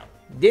 Now,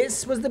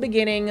 this was the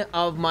beginning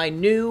of my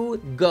new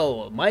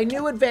goal, my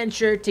new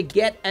adventure to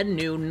get a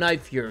new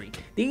Night Fury.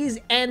 These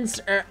Ents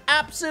are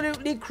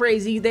absolutely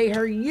crazy, they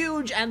are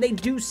huge and they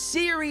do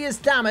serious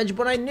damage,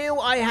 but I knew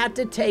I had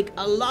to take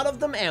a lot of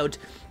them out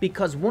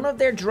because one of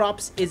their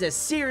drops is a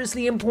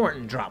seriously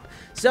important drop.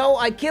 So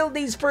I killed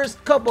these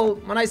first couple.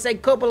 When I say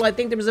couple, I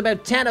think there was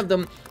about 10 of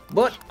them,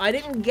 but I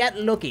didn't get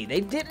lucky.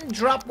 They didn't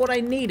drop what I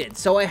needed,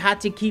 so I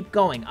had to keep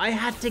going. I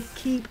had to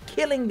keep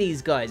killing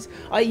these guys.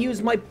 I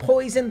used my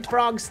poison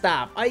frog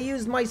staff. I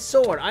used my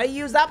sword. I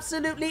used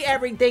absolutely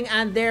everything,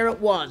 and there it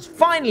was.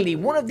 Finally,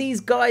 one of these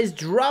guys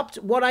dropped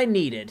what I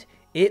needed.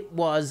 It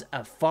was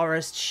a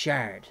forest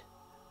shard.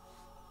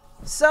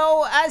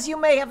 So, as you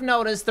may have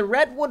noticed, the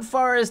Redwood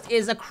Forest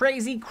is a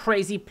crazy,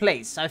 crazy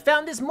place. I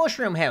found this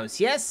mushroom house.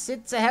 Yes,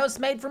 it's a house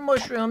made from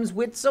mushrooms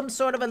with some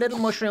sort of a little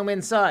mushroom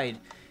inside.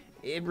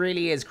 It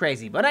really is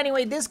crazy. But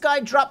anyway, this guy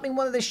dropped me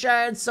one of the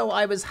shards, so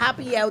I was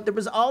happy out. There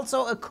was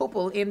also a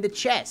couple in the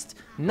chest.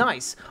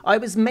 Nice. I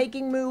was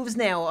making moves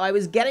now. I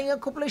was getting a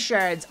couple of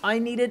shards. I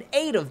needed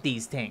 8 of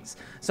these things.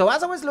 So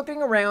as I was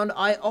looking around,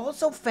 I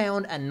also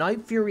found a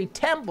Night Fury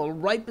temple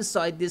right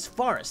beside this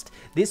forest.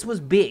 This was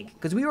big,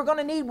 because we were going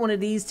to need one of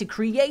these to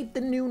create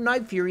the new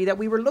Night Fury that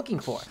we were looking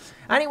for.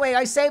 Anyway,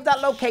 I saved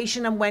that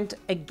location and went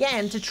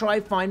again to try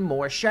find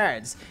more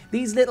shards.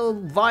 These little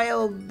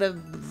the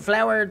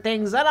flower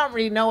things, I don't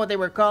really know what they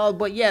were called,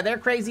 but yeah, they're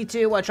crazy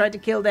too. I tried to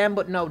kill them,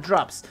 but no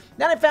drops.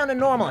 Then I found a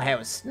normal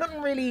house.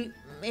 Nothing really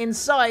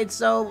inside,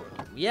 so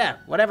yeah,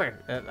 whatever.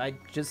 I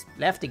just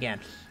left again.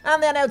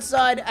 And then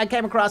outside, I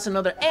came across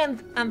another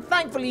Ent, and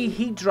thankfully,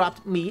 he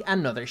dropped me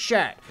another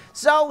shard.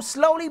 So,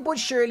 slowly but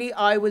surely,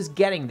 I was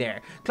getting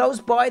there. Close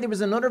by, there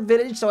was another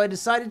village, so I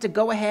decided to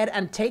go ahead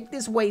and take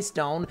this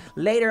waystone.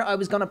 Later, I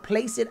was going to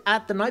place it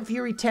at the Night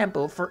Fury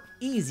Temple for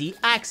easy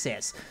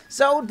access.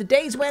 So, the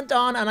days went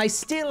on, and I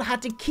still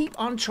had to keep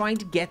on trying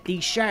to get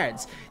these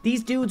shards.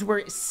 These dudes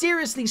were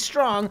seriously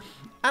strong,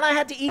 and I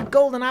had to eat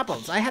golden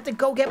apples. I had to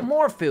go get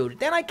more food.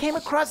 Then I came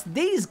across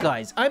these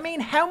guys. I mean,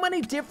 how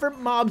many different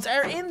mobs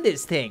are in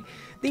this thing?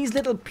 These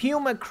little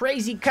puma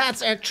crazy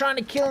cats are trying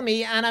to kill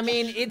me, and I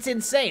mean, it's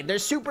insane. They're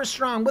super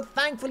strong, but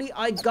thankfully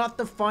I got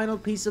the final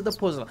piece of the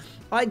puzzle.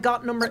 I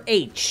got number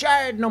 8,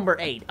 shard number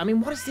 8. I mean,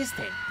 what is this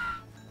thing?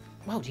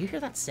 Wow, do you hear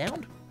that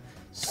sound?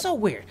 So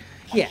weird.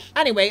 Yeah,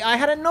 anyway, I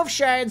had enough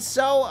shards,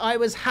 so I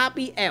was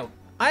happy out.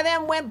 I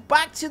then went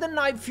back to the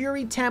Night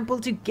Fury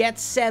Temple to get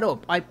set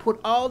up. I put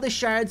all the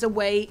shards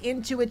away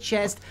into a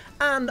chest,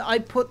 and I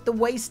put the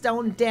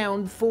waystone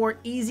down for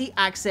easy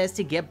access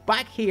to get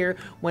back here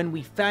when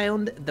we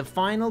found the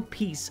final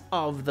piece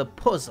of the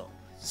puzzle.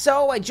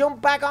 So I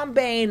jumped back on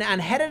Bane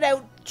and headed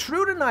out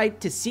through the night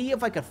to see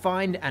if I could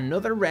find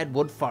another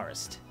redwood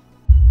forest.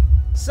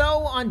 So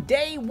on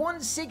day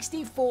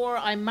 164,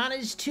 I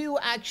managed to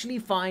actually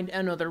find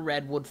another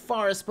redwood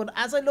forest, but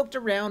as I looked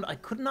around, I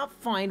could not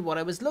find what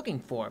I was looking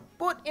for.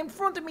 But in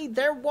front of me,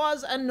 there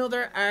was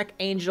another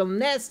archangel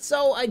nest,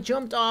 so I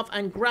jumped off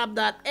and grabbed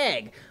that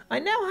egg. I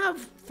now have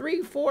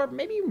 3, 4,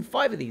 maybe even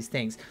 5 of these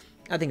things.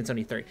 I think it's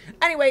only 3.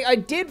 Anyway, I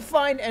did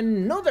find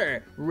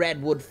another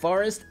redwood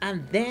forest,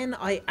 and then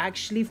I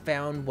actually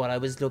found what I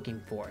was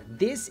looking for.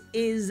 This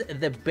is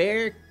the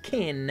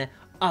Bearkin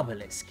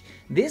Obelisk.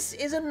 This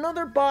is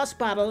another boss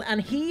battle,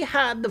 and he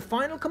had the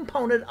final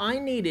component I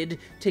needed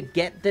to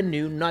get the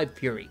new Night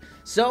Fury.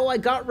 So I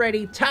got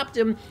ready, tapped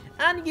him,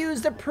 and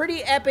used a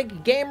pretty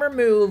epic gamer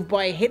move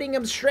by hitting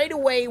him straight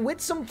away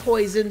with some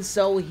poison,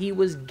 so he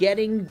was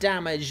getting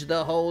damaged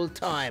the whole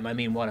time. I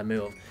mean, what a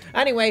move.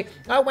 Anyway,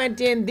 I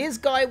went in. This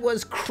guy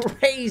was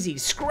crazy,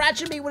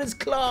 scratching me with his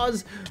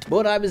claws,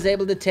 but I was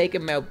able to take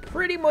him out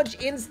pretty much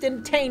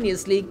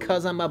instantaneously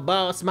because I'm a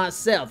boss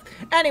myself.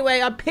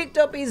 Anyway, I picked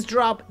up his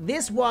drop.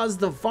 This was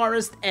the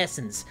forest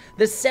essence,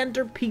 the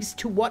centerpiece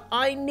to what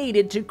I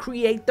needed to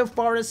create the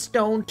forest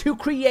stone, to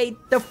create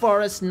the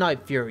forest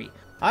Night Fury.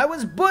 I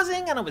was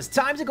buzzing and it was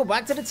time to go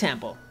back to the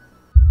temple.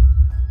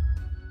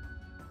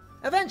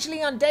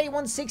 Eventually, on day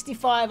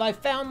 165, I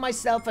found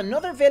myself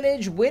another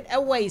village with a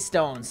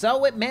waystone,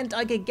 so it meant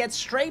I could get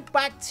straight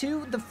back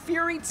to the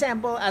Fury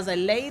Temple as I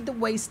laid the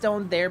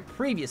waystone there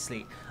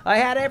previously. I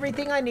had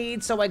everything I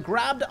need, so I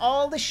grabbed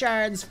all the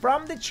shards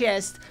from the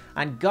chest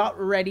and got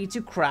ready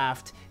to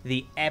craft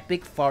the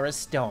epic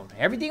forest stone.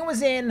 Everything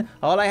was in,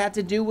 all I had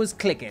to do was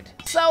click it.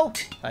 So,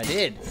 I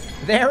did.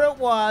 There it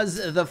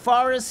was, the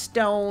forest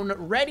stone,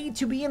 ready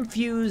to be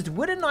infused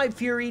with a Night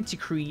Fury to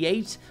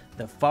create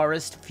the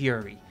Forest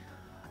Fury.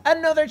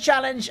 Another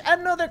challenge,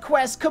 another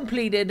quest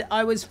completed.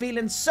 I was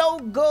feeling so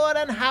good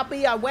and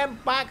happy. I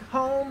went back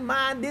home.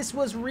 Man, this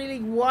was really...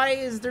 Why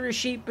is there a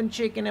sheep and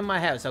chicken in my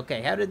house?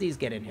 Okay, how did these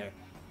get in here?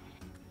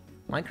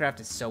 Minecraft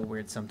is so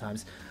weird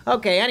sometimes.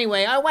 Okay,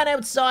 anyway, I went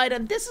outside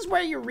and this is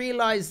where you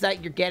realize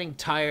that you're getting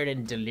tired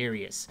and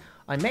delirious.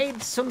 I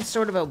made some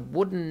sort of a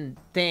wooden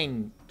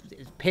thing,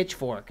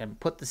 pitchfork, and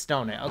put the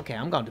stone in. Okay,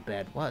 I'm going to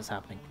bed. What is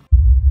happening?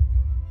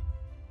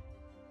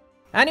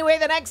 Anyway,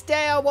 the next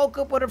day I woke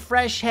up with a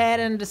fresh head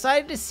and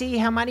decided to see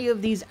how many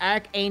of these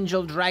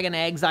Archangel Dragon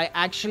eggs I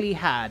actually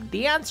had.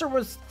 The answer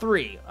was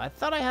 3. I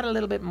thought I had a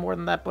little bit more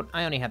than that, but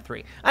I only had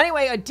 3.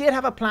 Anyway, I did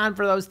have a plan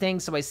for those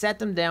things, so I set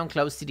them down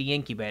close to the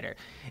incubator.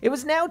 It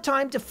was now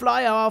time to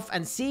fly off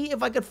and see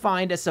if I could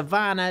find a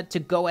savannah to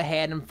go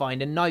ahead and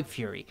find a Night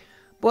Fury.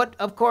 But,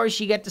 of course,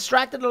 you get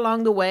distracted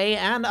along the way,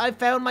 and I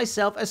found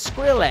myself a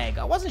squirrel egg.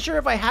 I wasn't sure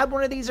if I had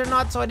one of these or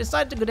not, so I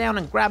decided to go down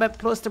and grab it.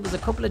 Plus, there was a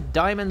couple of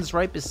diamonds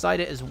right beside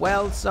it as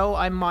well, so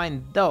I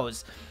mined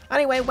those.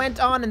 Anyway,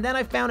 went on, and then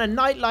I found a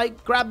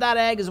nightlight, grabbed that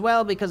egg as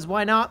well, because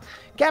why not?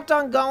 Kept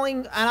on going,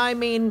 and I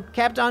mean,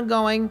 kept on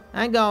going,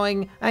 and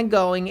going, and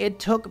going. It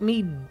took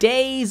me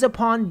days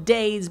upon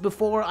days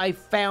before I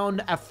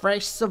found a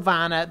fresh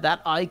savannah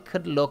that I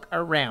could look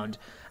around.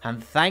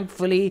 And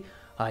thankfully,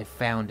 I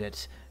found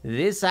it.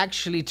 This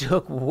actually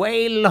took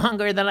way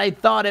longer than I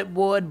thought it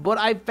would, but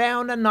I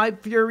found a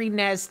Night Fury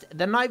nest,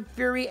 the Night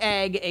Fury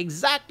egg,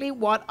 exactly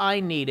what I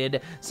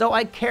needed. So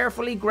I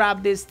carefully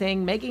grabbed this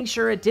thing, making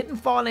sure it didn't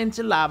fall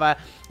into lava,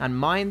 and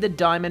mined the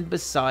diamond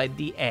beside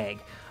the egg.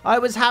 I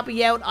was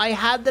happy out. I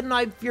had the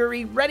Night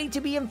Fury ready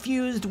to be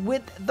infused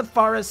with the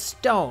Forest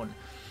Stone.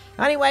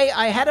 Anyway,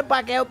 I headed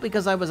back out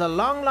because I was a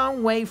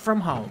long way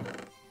from home.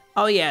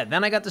 Oh yeah,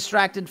 then I got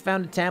distracted,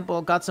 found a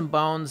temple, got some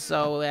bones,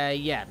 so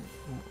yeah.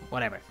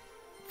 Whatever.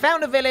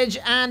 Found a village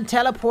and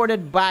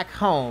teleported back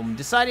home.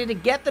 Decided to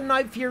get the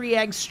Night Fury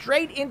egg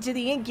straight into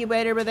the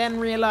incubator, but then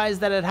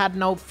realized that it had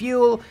no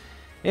fuel.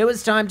 It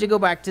was time to go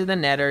back to the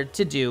nether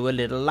to do a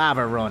little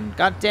lava run.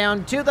 Got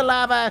down to the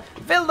lava,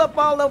 filled up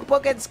all the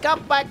buckets,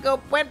 got back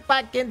up, went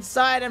back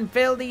inside and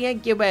filled the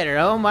incubator.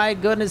 Oh my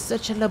goodness,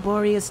 such a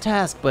laborious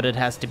task, but it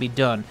has to be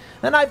done.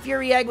 The Night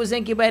Fury egg was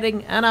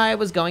incubating and I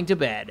was going to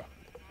bed.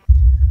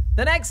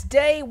 The next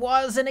day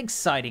was an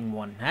exciting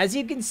one. As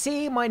you can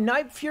see, my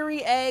Night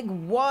Fury egg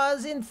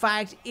was in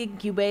fact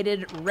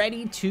incubated,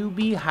 ready to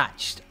be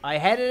hatched. I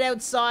headed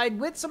outside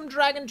with some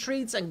dragon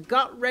treats and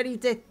got ready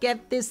to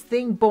get this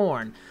thing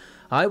born.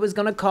 I was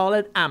gonna call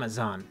it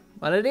Amazon.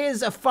 Well, it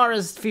is a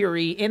Forest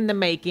Fury in the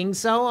making,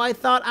 so I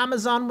thought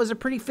Amazon was a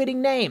pretty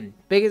fitting name.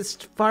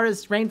 Biggest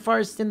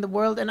rainforest in the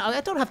world, and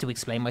I don't have to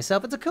explain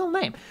myself, it's a cool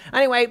name.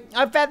 Anyway,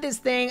 I fed this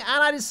thing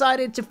and I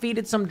decided to feed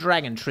it some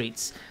dragon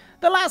treats.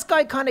 The last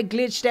guy kind of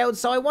glitched out,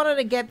 so I wanted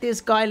to get this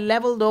guy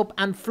leveled up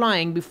and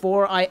flying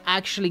before I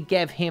actually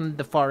gave him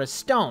the Forest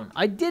Stone.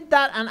 I did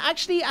that, and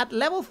actually at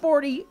level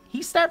 40,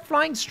 he started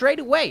flying straight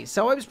away,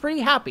 so I was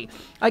pretty happy.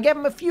 I gave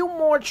him a few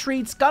more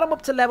treats, got him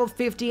up to level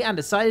 50, and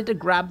decided to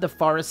grab the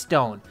Forest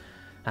Stone.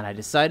 And I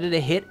decided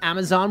to hit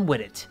Amazon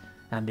with it.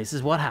 And this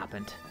is what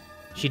happened.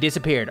 She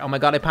disappeared. Oh my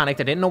god, I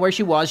panicked. I didn't know where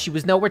she was. She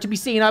was nowhere to be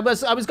seen. I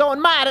was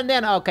going mad, and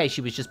then, okay, she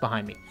was just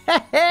behind me.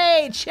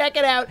 Hey, check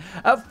it out.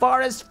 A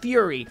Forest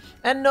Fury.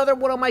 Another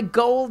one of my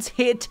goals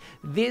hit.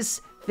 This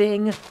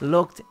thing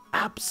looked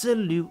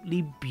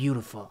absolutely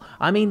beautiful.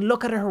 I mean,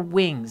 look at her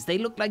wings. They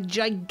look like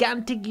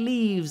gigantic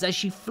leaves as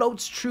she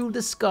floats through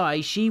the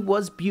sky. She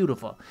was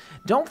beautiful.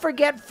 Don't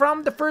forget,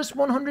 from the first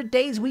 100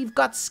 days, we've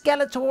got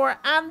Skeletor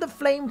and the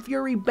Flame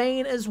Fury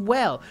Bane as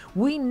well.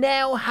 We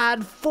now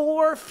had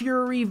 4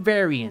 Fury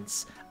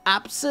variants.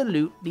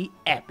 Absolutely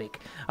epic.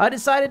 I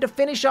decided to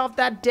finish off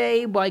that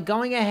day by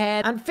going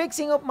ahead and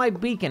fixing up my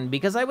beacon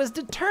because I was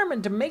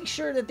determined to make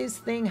sure that this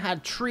thing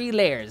had 3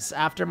 layers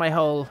after my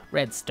whole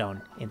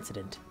redstone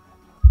incident.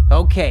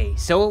 Okay,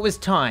 so it was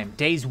time.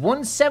 Days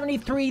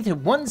 173 to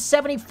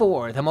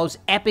 174, the most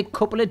epic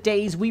couple of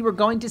days we were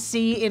going to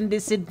see in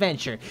this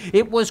adventure.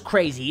 It was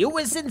crazy. It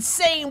was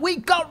insane. We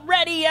got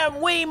ready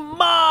and we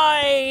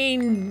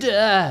mined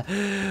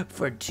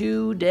for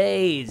 2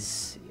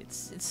 days.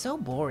 It's so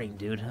boring,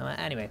 dude.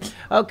 Anyway,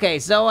 okay,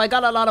 so I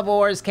got a lot of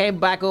ores, came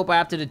back up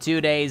after the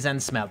 2 days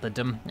and smelted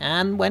them,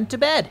 and went to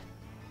bed.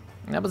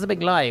 That was a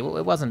big lie.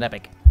 It wasn't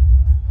epic.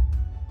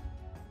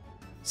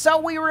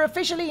 So we were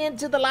officially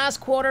into the last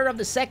quarter of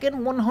the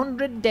second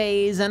 100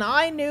 days, and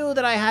I knew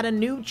that I had a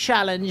new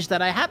challenge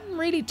that I hadn't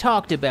really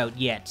talked about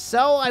yet.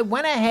 So I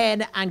went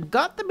ahead and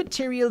got the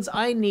materials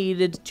I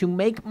needed to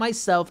make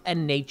myself a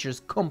nature's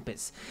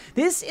compass.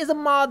 This is a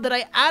mod that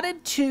I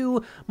added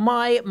to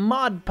my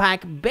mod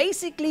pack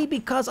basically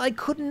because I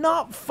could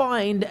not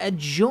find a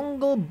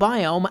jungle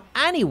biome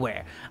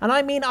anywhere. And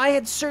I mean, I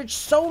had searched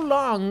so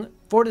long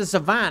for the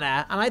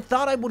savannah, and I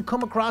thought I would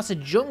come across a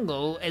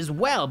jungle as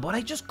well, but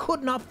I just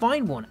could not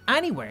find one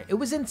anywhere. It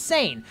was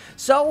insane.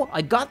 So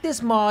I got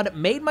this mod,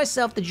 made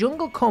myself the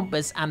jungle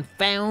compass, and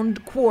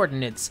found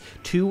coordinates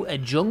to a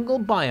jungle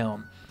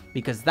biome,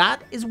 because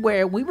that is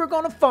where we were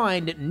going to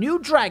find new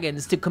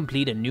dragons to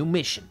complete a new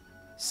mission.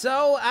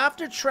 So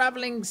after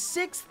traveling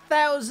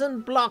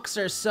 6,000 blocks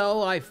or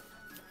so, I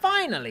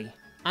finally,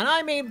 and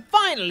I mean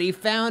finally,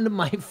 found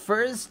my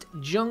first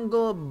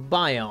jungle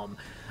biome.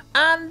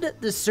 And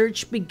the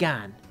search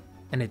began,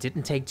 and it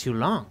didn't take too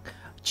long.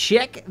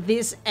 Check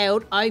this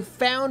out. I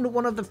found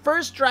one of the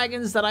first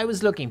dragons that I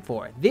was looking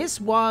for. This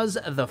was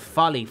the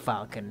Folly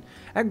Falcon,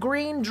 a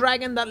green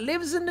dragon that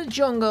lives in the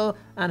jungle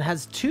and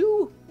has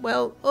two,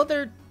 well,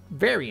 other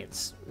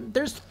variants.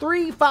 There's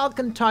 3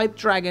 falcon type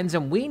dragons,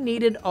 and we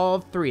needed all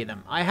 3 of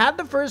them. I had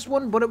the first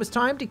one, but it was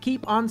time to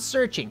keep on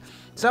searching.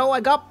 So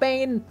I got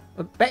Bane.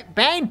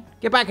 Bane,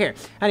 get back here.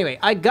 Anyway,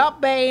 I got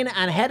Bane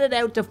and headed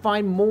out to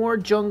find more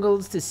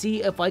jungles to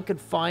see if I could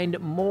find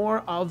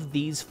more of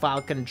these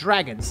falcon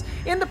dragons.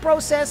 In the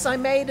process, I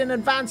made an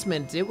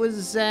advancement. It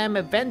was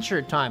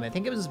adventure time. I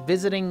think it was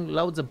visiting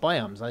loads of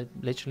biomes. I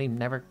literally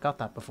never got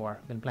that before.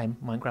 I've been playing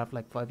Minecraft for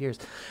like 5 years.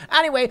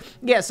 Anyway,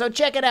 yeah, so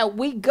check it out.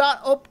 We got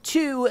up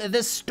to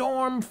the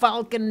storm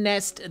falcon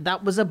nest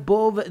that was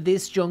above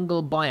this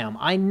jungle biome.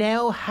 I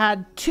now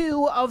had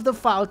 2 of the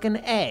falcon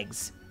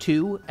eggs.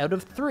 2 out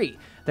of 3.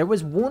 There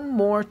was 1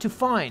 more to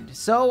find,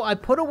 so I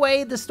put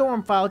away the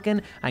storm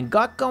falcon and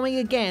got going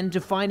again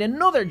to find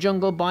another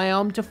jungle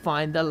biome to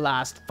find the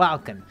last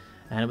falcon.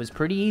 And it was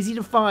pretty easy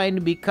to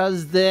find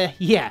because the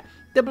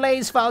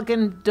blaze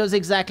falcon does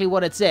exactly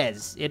what it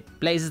says. It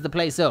blazes the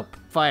place up,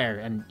 fire,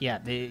 and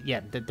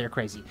they're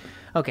crazy.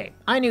 Okay,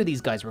 I knew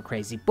these guys were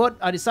crazy, but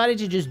I decided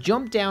to just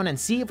jump down and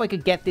see if I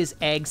could get this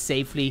egg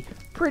safely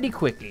pretty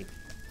quickly.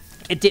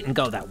 It didn't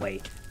go that way.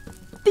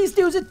 These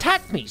dudes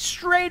attacked me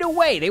straight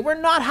away. They were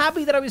not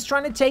happy that I was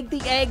trying to take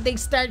the egg. They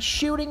start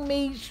shooting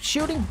me,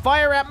 shooting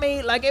fire at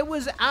me. Like, it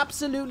was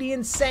absolutely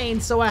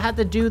insane. So I had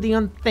to do the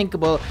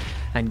unthinkable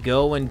and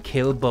go and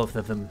kill both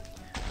of them.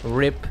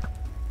 Rip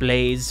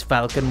Blaze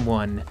Falcon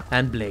 1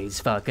 and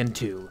Blaze Falcon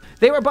 2.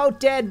 They were both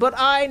dead, but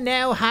I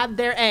now had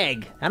their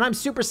egg. And I'm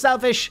super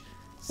selfish,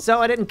 so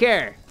I didn't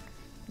care.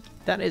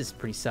 That is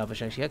pretty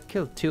selfish, actually. I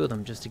killed 2 of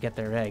them just to get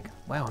their egg.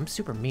 Wow, I'm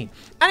super mean.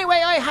 Anyway,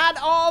 I had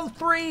all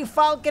 3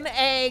 falcon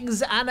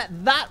eggs, and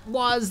that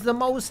was the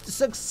most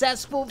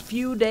successful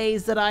few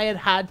days that I had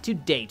had to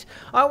date.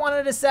 I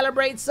wanted to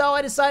celebrate, so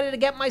I decided to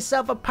get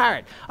myself a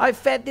parrot. I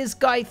fed this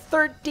guy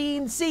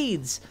 13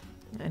 seeds,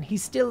 and he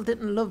still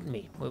didn't love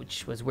me,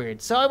 which was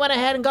weird. So I went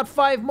ahead and got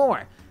 5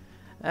 more.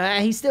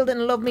 He still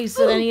didn't love me,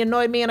 so then he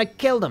annoyed me, and I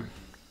killed him.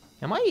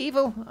 Am I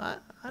evil?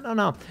 I don't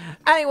know.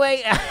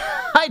 Anyway,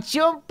 I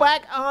jumped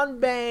back on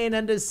Bane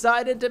and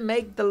decided to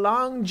make the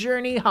long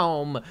journey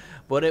home,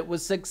 but it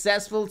was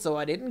successful, so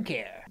I didn't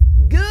care.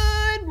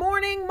 Good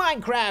morning,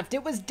 Minecraft.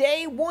 It was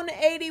day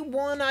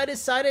 181. I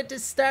decided to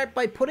start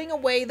by putting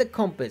away the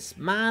compass.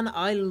 Man,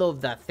 I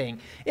love that thing.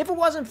 If it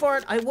wasn't for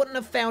it, I wouldn't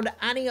have found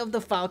any of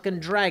the falcon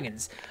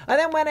dragons. I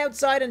then went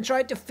outside and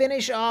tried to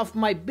finish off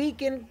my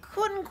beacon.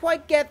 Couldn't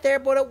quite get there,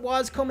 but it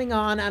was coming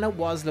on and it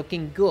was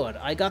looking good.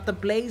 I got the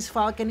blaze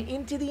falcon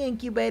into the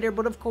incubator,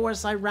 but of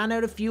course I ran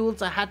out of fuel,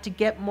 so I had to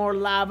get more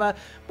lava,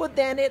 but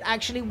then it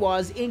actually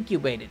was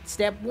incubated.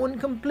 Step 1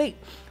 complete.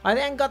 I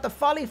then got the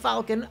Folly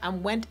Falcon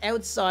and went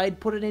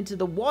outside, put it into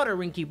the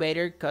water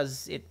incubator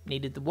because it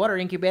needed the water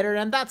incubator,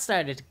 and that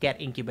started to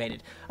get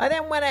incubated. I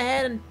then went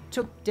ahead and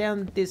took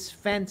down this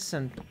fence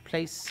and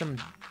placed some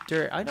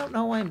dirt. I don't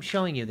know why I'm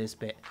showing you this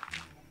bit.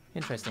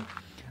 Interesting.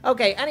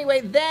 Okay,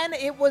 anyway, then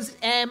it was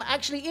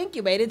actually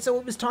incubated, so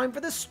it was time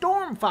for the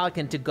Storm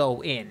Falcon to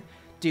go in.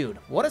 Dude,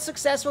 what a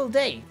successful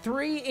day.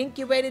 3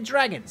 incubated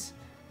dragons.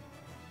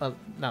 Well,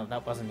 no,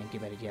 that wasn't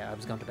incubated yet. I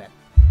was going to bed.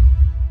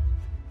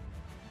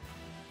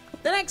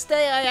 The next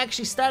day, I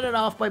actually started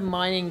off by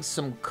mining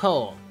some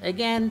coal.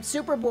 Again,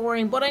 super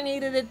boring, but I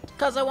needed it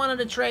because I wanted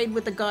to trade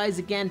with the guys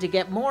again to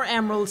get more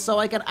emeralds so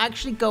I could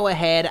actually go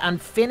ahead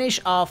and finish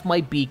off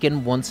my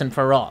beacon once and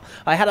for all.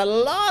 I had a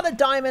lot of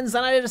diamonds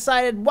and I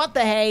decided, what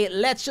the hey,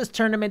 let's just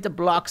turn them into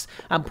blocks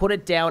and put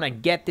it down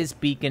and get this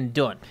beacon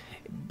done.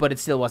 But it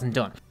still wasn't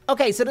done.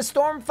 Okay, so the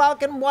Storm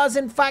Falcon was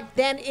in fact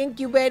then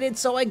incubated,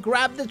 so I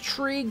grabbed the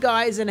 3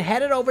 guys and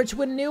headed over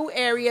to a new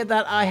area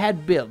that I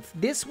had built.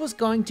 This was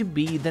going to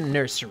be the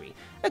nursery.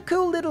 A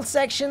cool little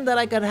section that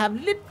I could have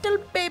little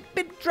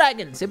baby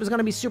dragons. It was going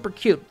to be super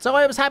cute. So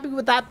I was happy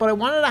with that, but I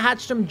wanted to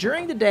hatch them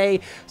during the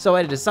day, so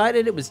I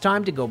decided it was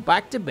time to go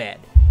back to bed.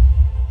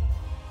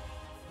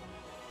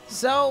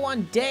 So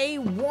on day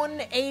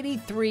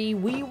 183,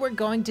 we were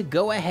going to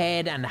go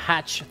ahead and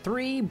hatch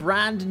 3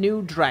 brand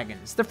new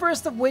dragons. The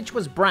first of which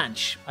was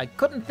Branch. I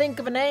couldn't think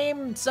of a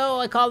name, so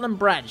I called him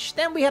Branch.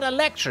 Then we had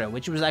Electra,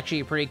 which was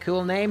actually a pretty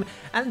cool name.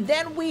 And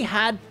then we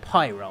had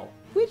Pyro,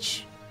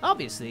 which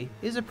obviously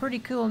is a pretty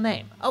cool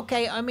name.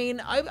 Okay, I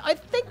mean, I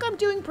think I'm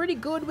doing pretty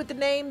good with the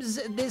names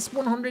this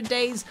 100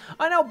 days.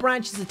 I know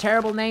Branch is a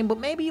terrible name, but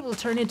maybe it will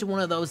turn into one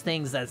of those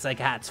things that's like,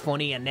 it's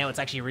funny, and now it's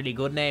actually a really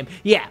good name.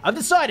 Yeah, I've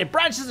decided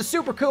Branch is a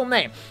super cool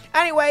name.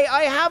 Anyway,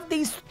 I have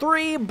these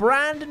 3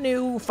 brand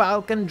new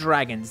Falcon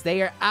Dragons.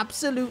 They are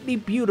absolutely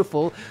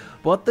beautiful,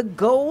 but the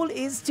goal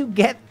is to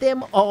get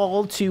them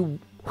all to,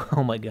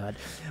 oh my god,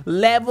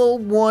 level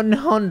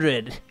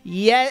 100.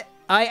 Yeah,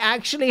 I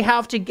actually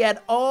have to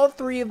get all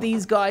 3 of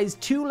these guys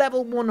to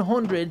level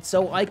 100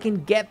 so I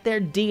can get their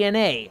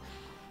DNA.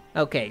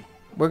 Okay,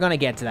 we're gonna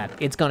get to that.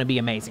 It's gonna be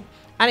amazing.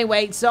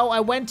 Anyway, so I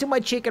went to my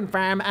chicken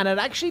farm and it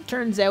actually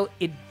turns out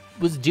it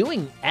was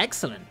doing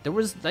excellent. There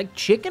was like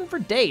chicken for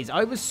days.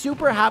 I was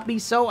super happy,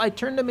 so I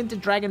turned them into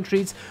dragon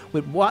treats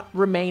with what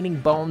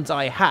remaining bones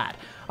I had.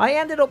 I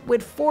ended up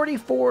with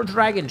 44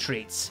 dragon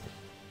treats.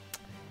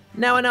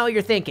 Now I know what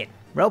you're thinking.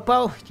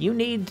 RoPo, you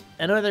need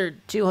another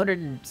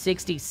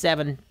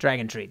 267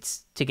 dragon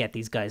treats to get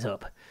these guys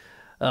up.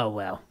 Oh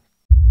well.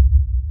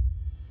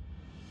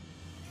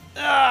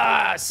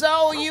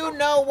 So you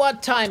know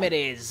what time it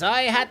is.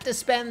 I had to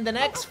spend the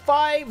next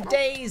 5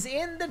 days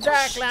in the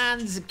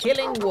Darklands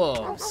killing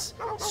wolves.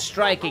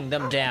 Striking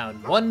them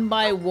down one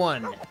by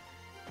one.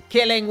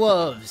 Killing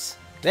wolves.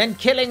 Then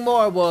killing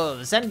more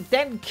wolves, and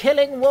then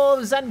killing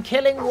wolves, and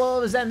killing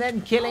wolves, and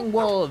then killing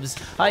wolves.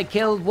 I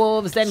killed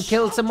wolves, then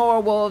killed some more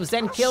wolves,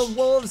 then killed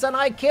wolves, and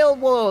I killed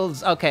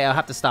wolves. Okay, I'll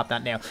have to stop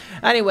that now.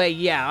 Anyway,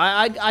 yeah,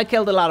 I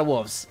killed a lot of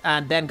wolves,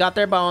 and then got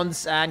their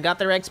bones, and got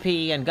their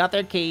XP, and got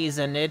their keys,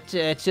 and it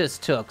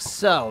just took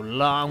so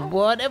long.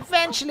 But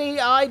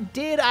eventually, I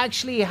did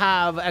actually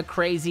have a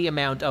crazy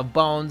amount of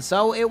bones,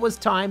 so it was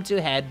time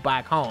to head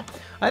back home.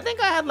 I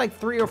think I had like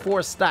 3 or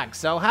 4 stacks,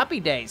 so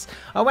happy days.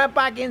 I went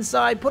back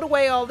inside, put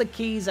away all the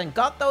keys, and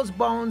got those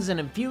bones and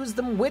infused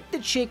them with the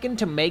chicken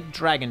to make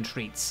dragon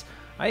treats.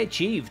 I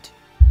achieved.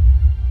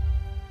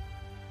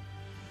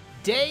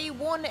 Day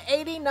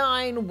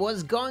 189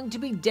 was going to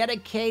be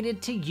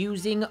dedicated to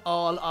using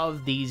all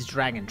of these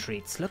dragon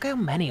treats. Look how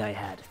many I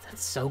had.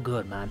 That's so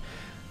good, man.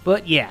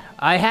 But yeah,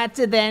 I had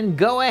to then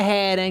go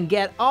ahead and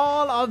get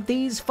all of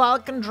these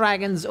Falcon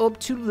Dragons up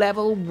to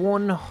level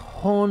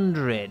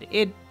 100.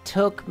 It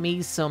took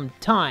me some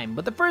time,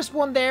 but the first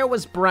one there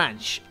was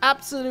Branch.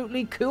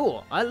 Absolutely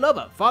cool. I love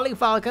it. Folly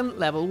Falcon,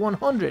 level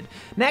 100.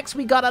 Next,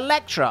 we got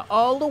Electra,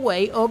 all the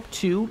way up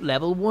to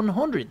level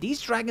 100.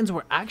 These dragons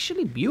were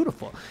actually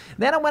beautiful.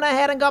 Then I went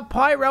ahead and got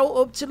Pyro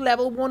up to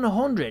level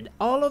 100.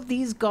 All of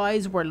these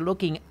guys were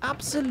looking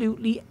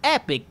absolutely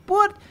epic,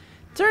 but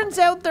turns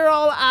out they're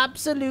all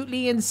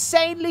absolutely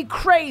insanely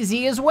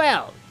crazy as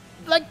well.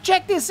 Like,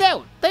 check this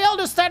out. They all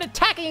just started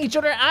attacking each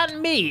other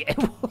and me.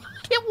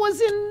 It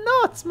was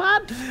nuts,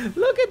 man.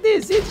 Look at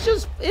this.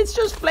 It's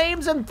just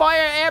flames and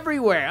fire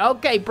everywhere.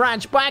 Okay,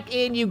 Branch, back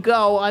in you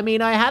go. I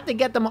mean, I had to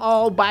get them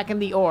all back in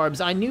the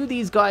orbs. I knew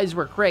these guys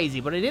were crazy,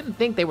 but I didn't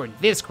think they were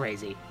this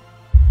crazy.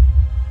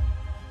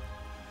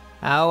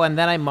 Oh, and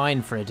then I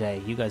mined for a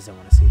day. You guys don't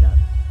want to see that.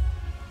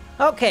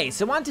 Okay,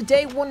 so on to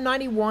day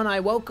 191, I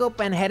woke up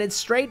and headed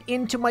straight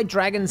into my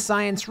dragon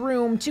science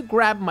room to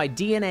grab my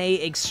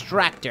DNA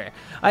extractor.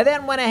 I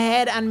then went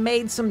ahead and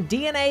made some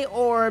DNA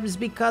orbs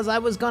because I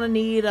was gonna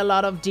need a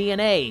lot of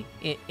DNA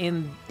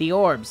in the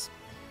orbs.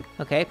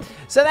 Okay,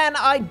 so then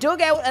I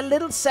dug out a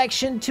little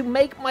section to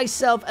make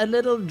myself a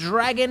little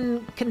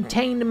dragon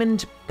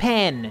containment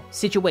pen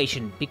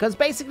situation, because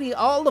basically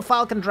all the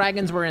Falcon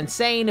Dragons were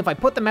insane. If I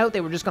put them out,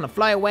 they were just gonna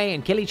fly away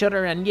and kill each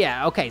other, and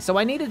yeah, okay, so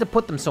I needed to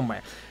put them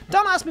somewhere.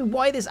 Don't ask me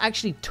why this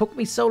actually took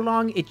me so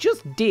long. It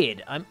just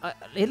did.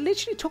 It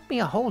literally took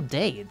me a whole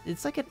day.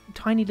 It's like a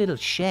tiny little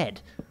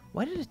shed.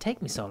 Why did it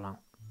take me so long?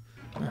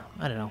 Oh,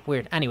 I don't know,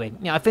 weird. Anyway,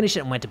 yeah, I finished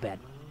it and went to bed.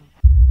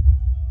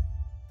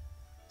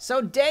 So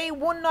day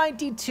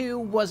 192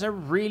 was a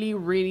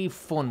really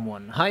fun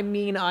one. I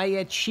mean, I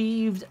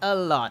achieved a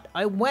lot.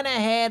 I went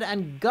ahead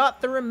and got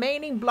the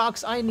remaining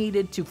blocks I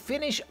needed to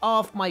finish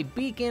off my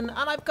beacon,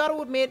 and I've got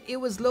to admit, it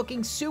was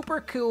looking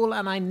super cool,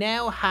 and I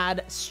now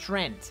had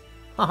strength.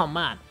 Oh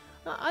man,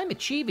 I'm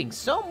achieving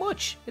so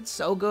much. It's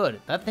so good.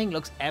 That thing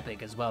looks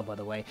epic as well, by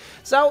the way.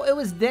 So it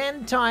was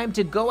then time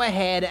to go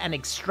ahead and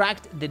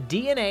extract the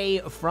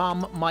DNA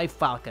from my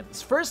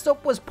falcons. First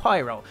up was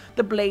Pyro,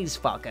 the Blaze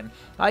Falcon.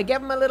 I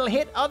gave him a little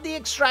hit of the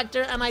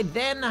extractor, and I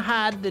then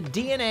had the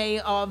DNA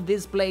of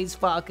this Blaze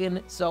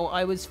Falcon, so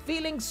I was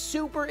feeling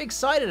super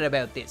excited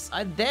about this.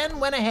 I then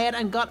went ahead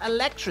and got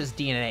Electra's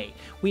DNA.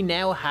 We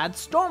now had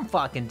Storm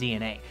Falcon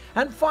DNA.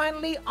 And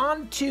finally,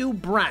 on to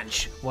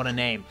Branch. What a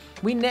name.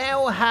 We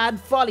now had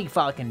Folly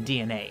Falcon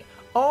DNA.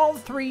 All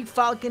 3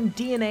 Falcon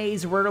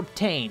DNAs were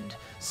obtained.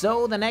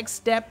 So the next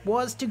step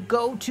was to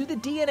go to the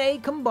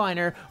DNA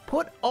combiner,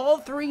 put all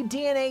 3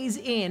 DNAs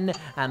in,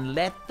 and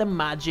let the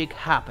magic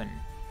happen.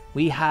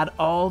 We had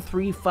all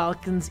 3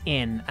 falcons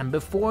in, and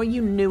before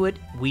you knew it,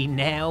 we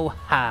now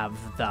have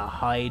the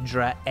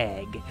Hydra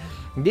egg.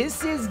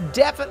 This is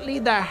definitely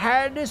the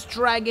hardest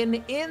dragon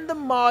in the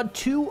mod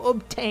to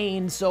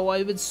obtain, so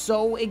I was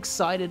so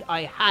excited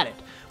I had it.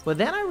 But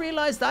then I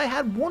realized I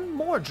had one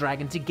more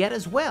dragon to get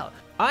as well.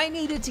 I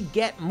needed to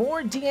get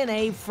more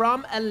DNA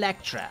from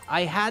Electra.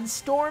 I had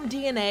Storm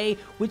DNA,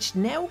 which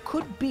now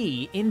could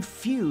be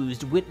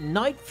infused with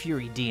Night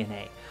Fury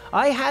DNA.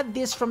 I had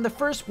this from the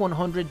first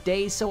 100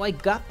 days, so I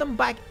got them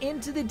back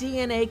into the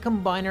DNA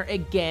combiner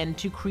again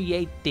to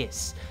create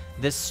this,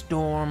 the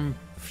Storm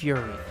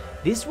Fury.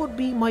 This would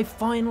be my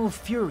final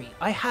Fury.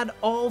 I had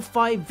all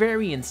 5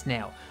 variants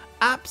now.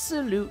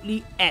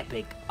 Absolutely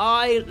epic.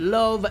 I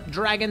love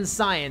dragon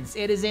science.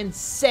 It is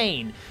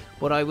insane.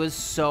 But I was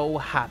so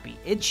happy,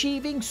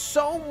 achieving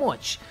so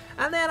much.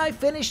 And then I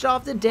finished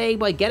off the day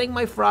by getting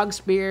my frog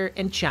spear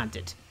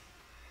enchanted.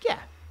 Yeah,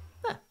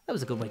 that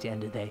was a good way to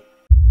end the day.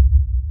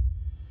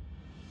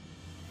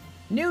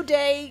 New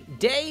day,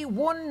 day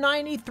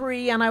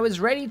 193, and I was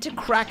ready to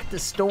crack the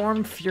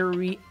Storm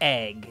Fury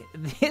egg.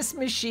 This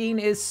machine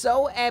is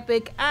so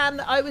epic,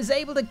 and I was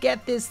able to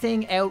get this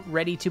thing out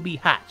ready to be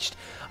hatched.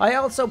 I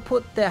also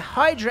put the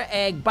Hydra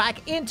egg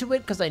back into it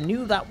because I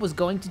knew that was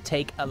going to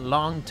take a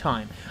long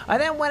time. I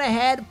then went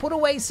ahead, put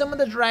away some of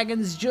the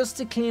dragons just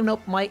to clean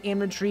up my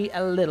inventory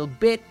a little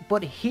bit,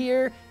 but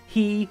here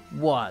he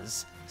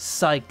was,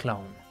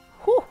 Cyclone.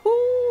 Woohoo!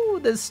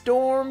 The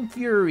Storm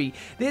Fury.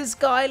 This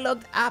guy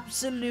looked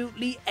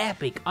absolutely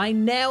epic. I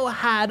now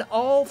had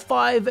all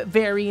 5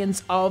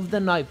 variants of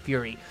the Night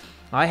Fury.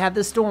 I had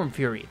the Storm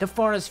Fury, the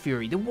Forest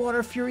Fury, the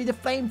Water Fury, the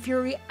Flame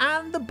Fury,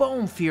 and the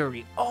Bone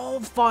Fury. All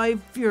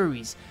 5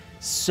 Furies.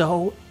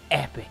 So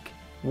epic.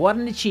 What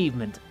an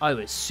achievement. I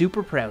was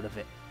super proud of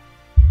it.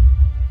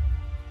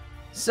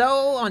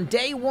 So, on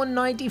day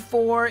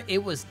 194,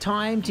 it was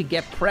time to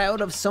get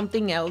proud of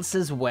something else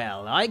as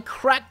well. I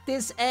cracked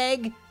this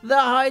egg, the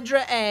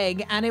Hydra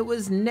egg, and it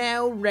was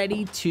now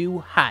ready to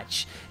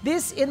hatch.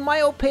 This, in my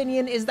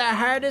opinion, is the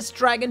hardest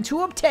dragon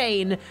to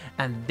obtain,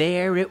 and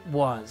there it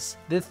was.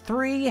 The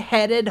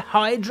 3-headed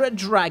Hydra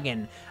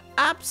dragon.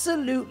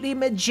 Absolutely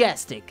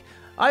majestic.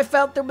 I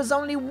felt there was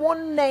only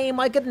one name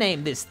I could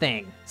name this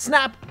thing.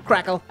 Snap,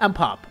 crackle, and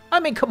pop. I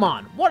mean, come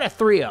on, what a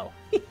trio.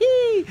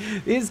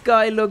 This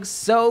guy looks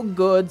so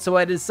good, so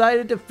I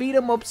decided to feed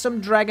him up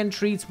some dragon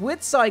treats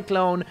with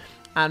Cyclone,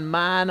 and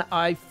man,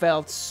 I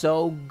felt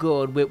so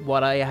good with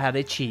what I had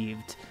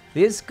achieved.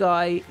 This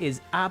guy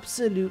is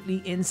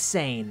absolutely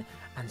insane,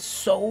 and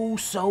so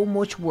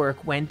much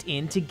work went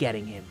into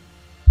getting him.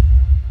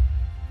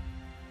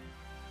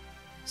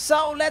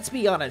 So let's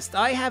be honest,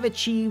 I have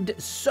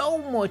achieved so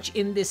much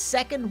in this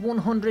second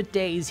 100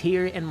 days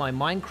here in my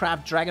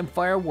Minecraft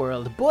Dragonfire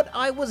world, but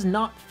I was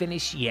not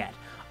finished yet.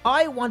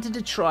 I wanted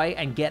to try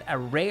and get a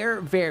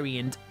rare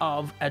variant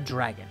of a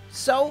dragon.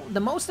 So the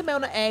most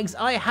amount of eggs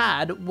I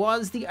had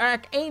was the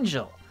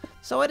Archangel.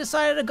 So I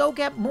decided to go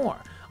get more.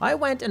 I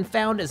went and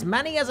found as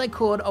many as I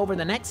could over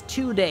the next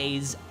 2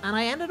 days, and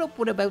I ended up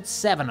with about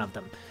 7 of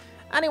them.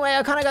 Anyway,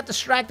 I kind of got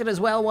distracted as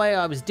well while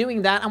I was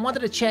doing that and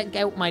wanted to check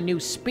out my new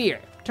spear.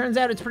 Turns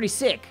out it's pretty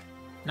sick.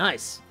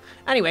 Nice.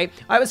 Anyway,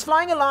 I was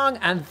flying along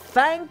and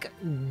thank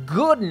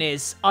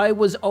goodness I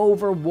was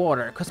over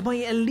water because my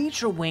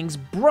Elytra wings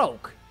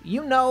broke.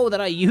 You know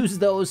that I used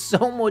those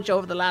so much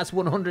over the last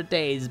 100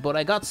 days, but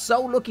I got so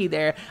lucky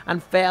there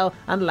and fell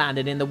and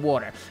landed in the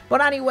water.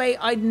 But anyway,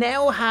 I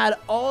now had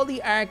all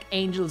the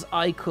Archangels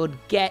I could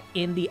get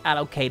in the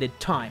allocated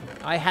time.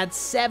 I had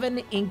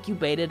 7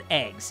 incubated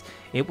eggs.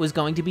 It was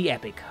going to be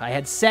epic. I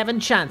had 7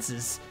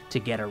 chances to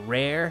get a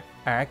rare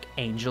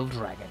Archangel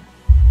dragon.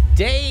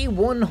 Day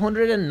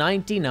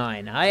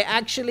 199. I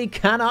actually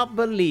cannot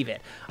believe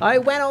it. I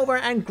went over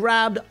and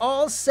grabbed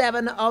all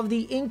 7 of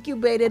the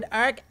incubated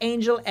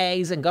Archangel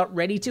eggs and got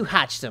ready to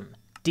hatch them.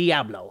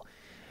 Diablo.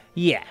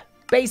 Yeah,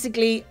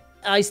 basically,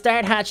 I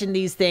start hatching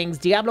these things.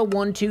 Diablo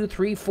 1, 2,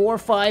 3, 4,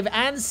 5,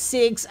 and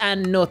 6,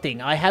 and nothing.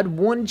 I had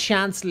 1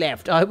 chance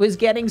left. I was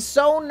getting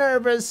so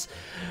nervous,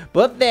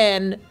 but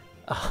then...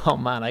 oh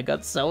man, I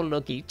got so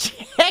lucky.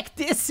 Check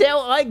this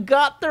out, I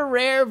got the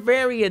rare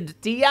variant.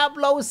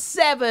 Diablo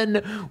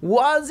 7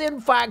 was in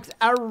fact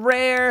a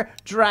rare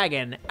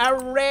dragon, a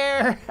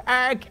rare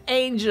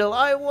Archangel.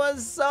 I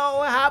was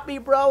so happy,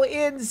 bro,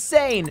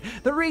 insane.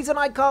 The reason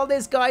I call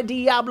this guy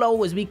Diablo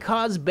was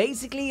because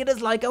basically it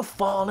is like a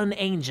fallen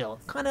angel,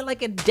 kind of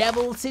like a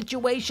devil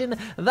situation.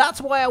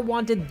 That's why I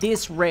wanted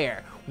this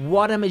rare.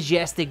 What a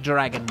majestic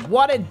dragon,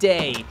 what a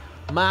day.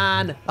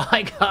 Man,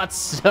 I got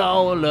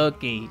so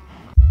lucky.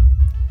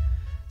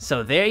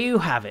 So there you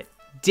have it.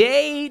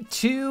 Day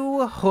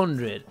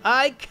 200.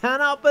 I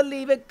cannot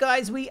believe it,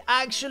 guys. We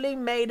actually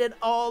made it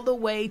all the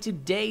way to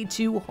day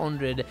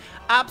 200.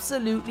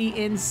 Absolutely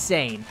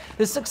insane.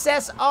 The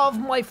success of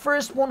my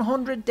first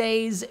 100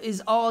 days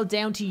is all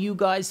down to you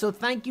guys, so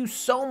thank you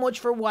so much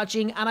for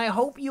watching, and I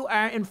hope you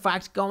are in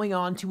fact going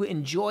on to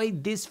enjoy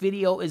this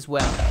video as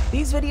well.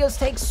 These videos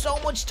take so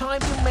much time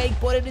to make,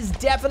 but it is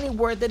definitely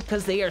worth it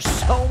because they are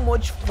so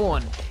much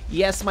fun.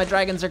 Yes, my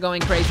dragons are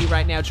going crazy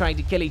right now trying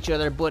to kill each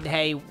other, but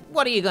hey,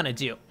 what are you gonna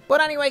do? But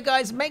anyway,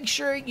 guys, make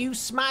sure you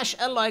smash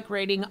a like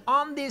rating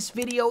on this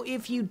video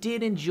if you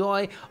did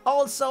enjoy.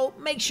 Also,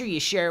 make sure you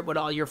share it with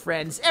all your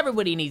friends.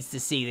 Everybody needs to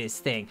see this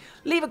thing.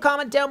 Leave a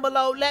comment down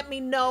below. Let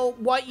me know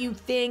what you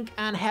think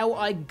and how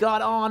I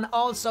got on.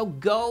 Also,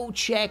 go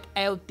check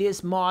out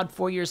this mod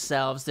for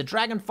yourselves. The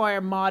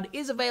Dragonfire mod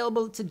is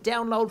available to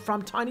download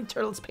from Tiny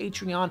Turtle's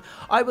Patreon.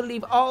 I will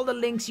leave all the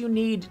links you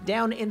need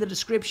down in the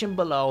description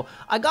below.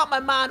 I got my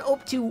man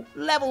up to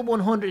level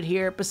 100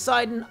 here.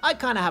 Poseidon, I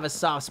kind of have a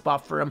soft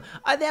spot for him.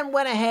 I then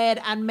went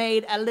ahead and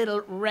made a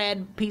little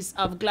red piece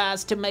of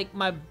glass to make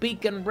my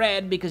beacon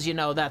red because, you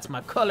know, that's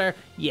my color.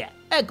 Yeah,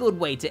 a good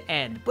way to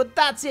end. But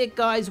that's it,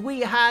 guys. We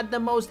had the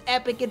most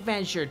epic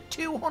adventure.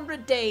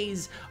 200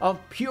 days of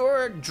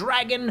pure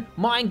dragon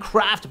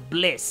Minecraft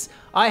bliss.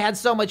 I had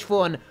so much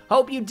fun.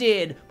 Hope you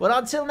did. But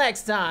until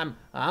next time,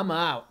 I'm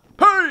out.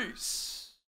 Peace!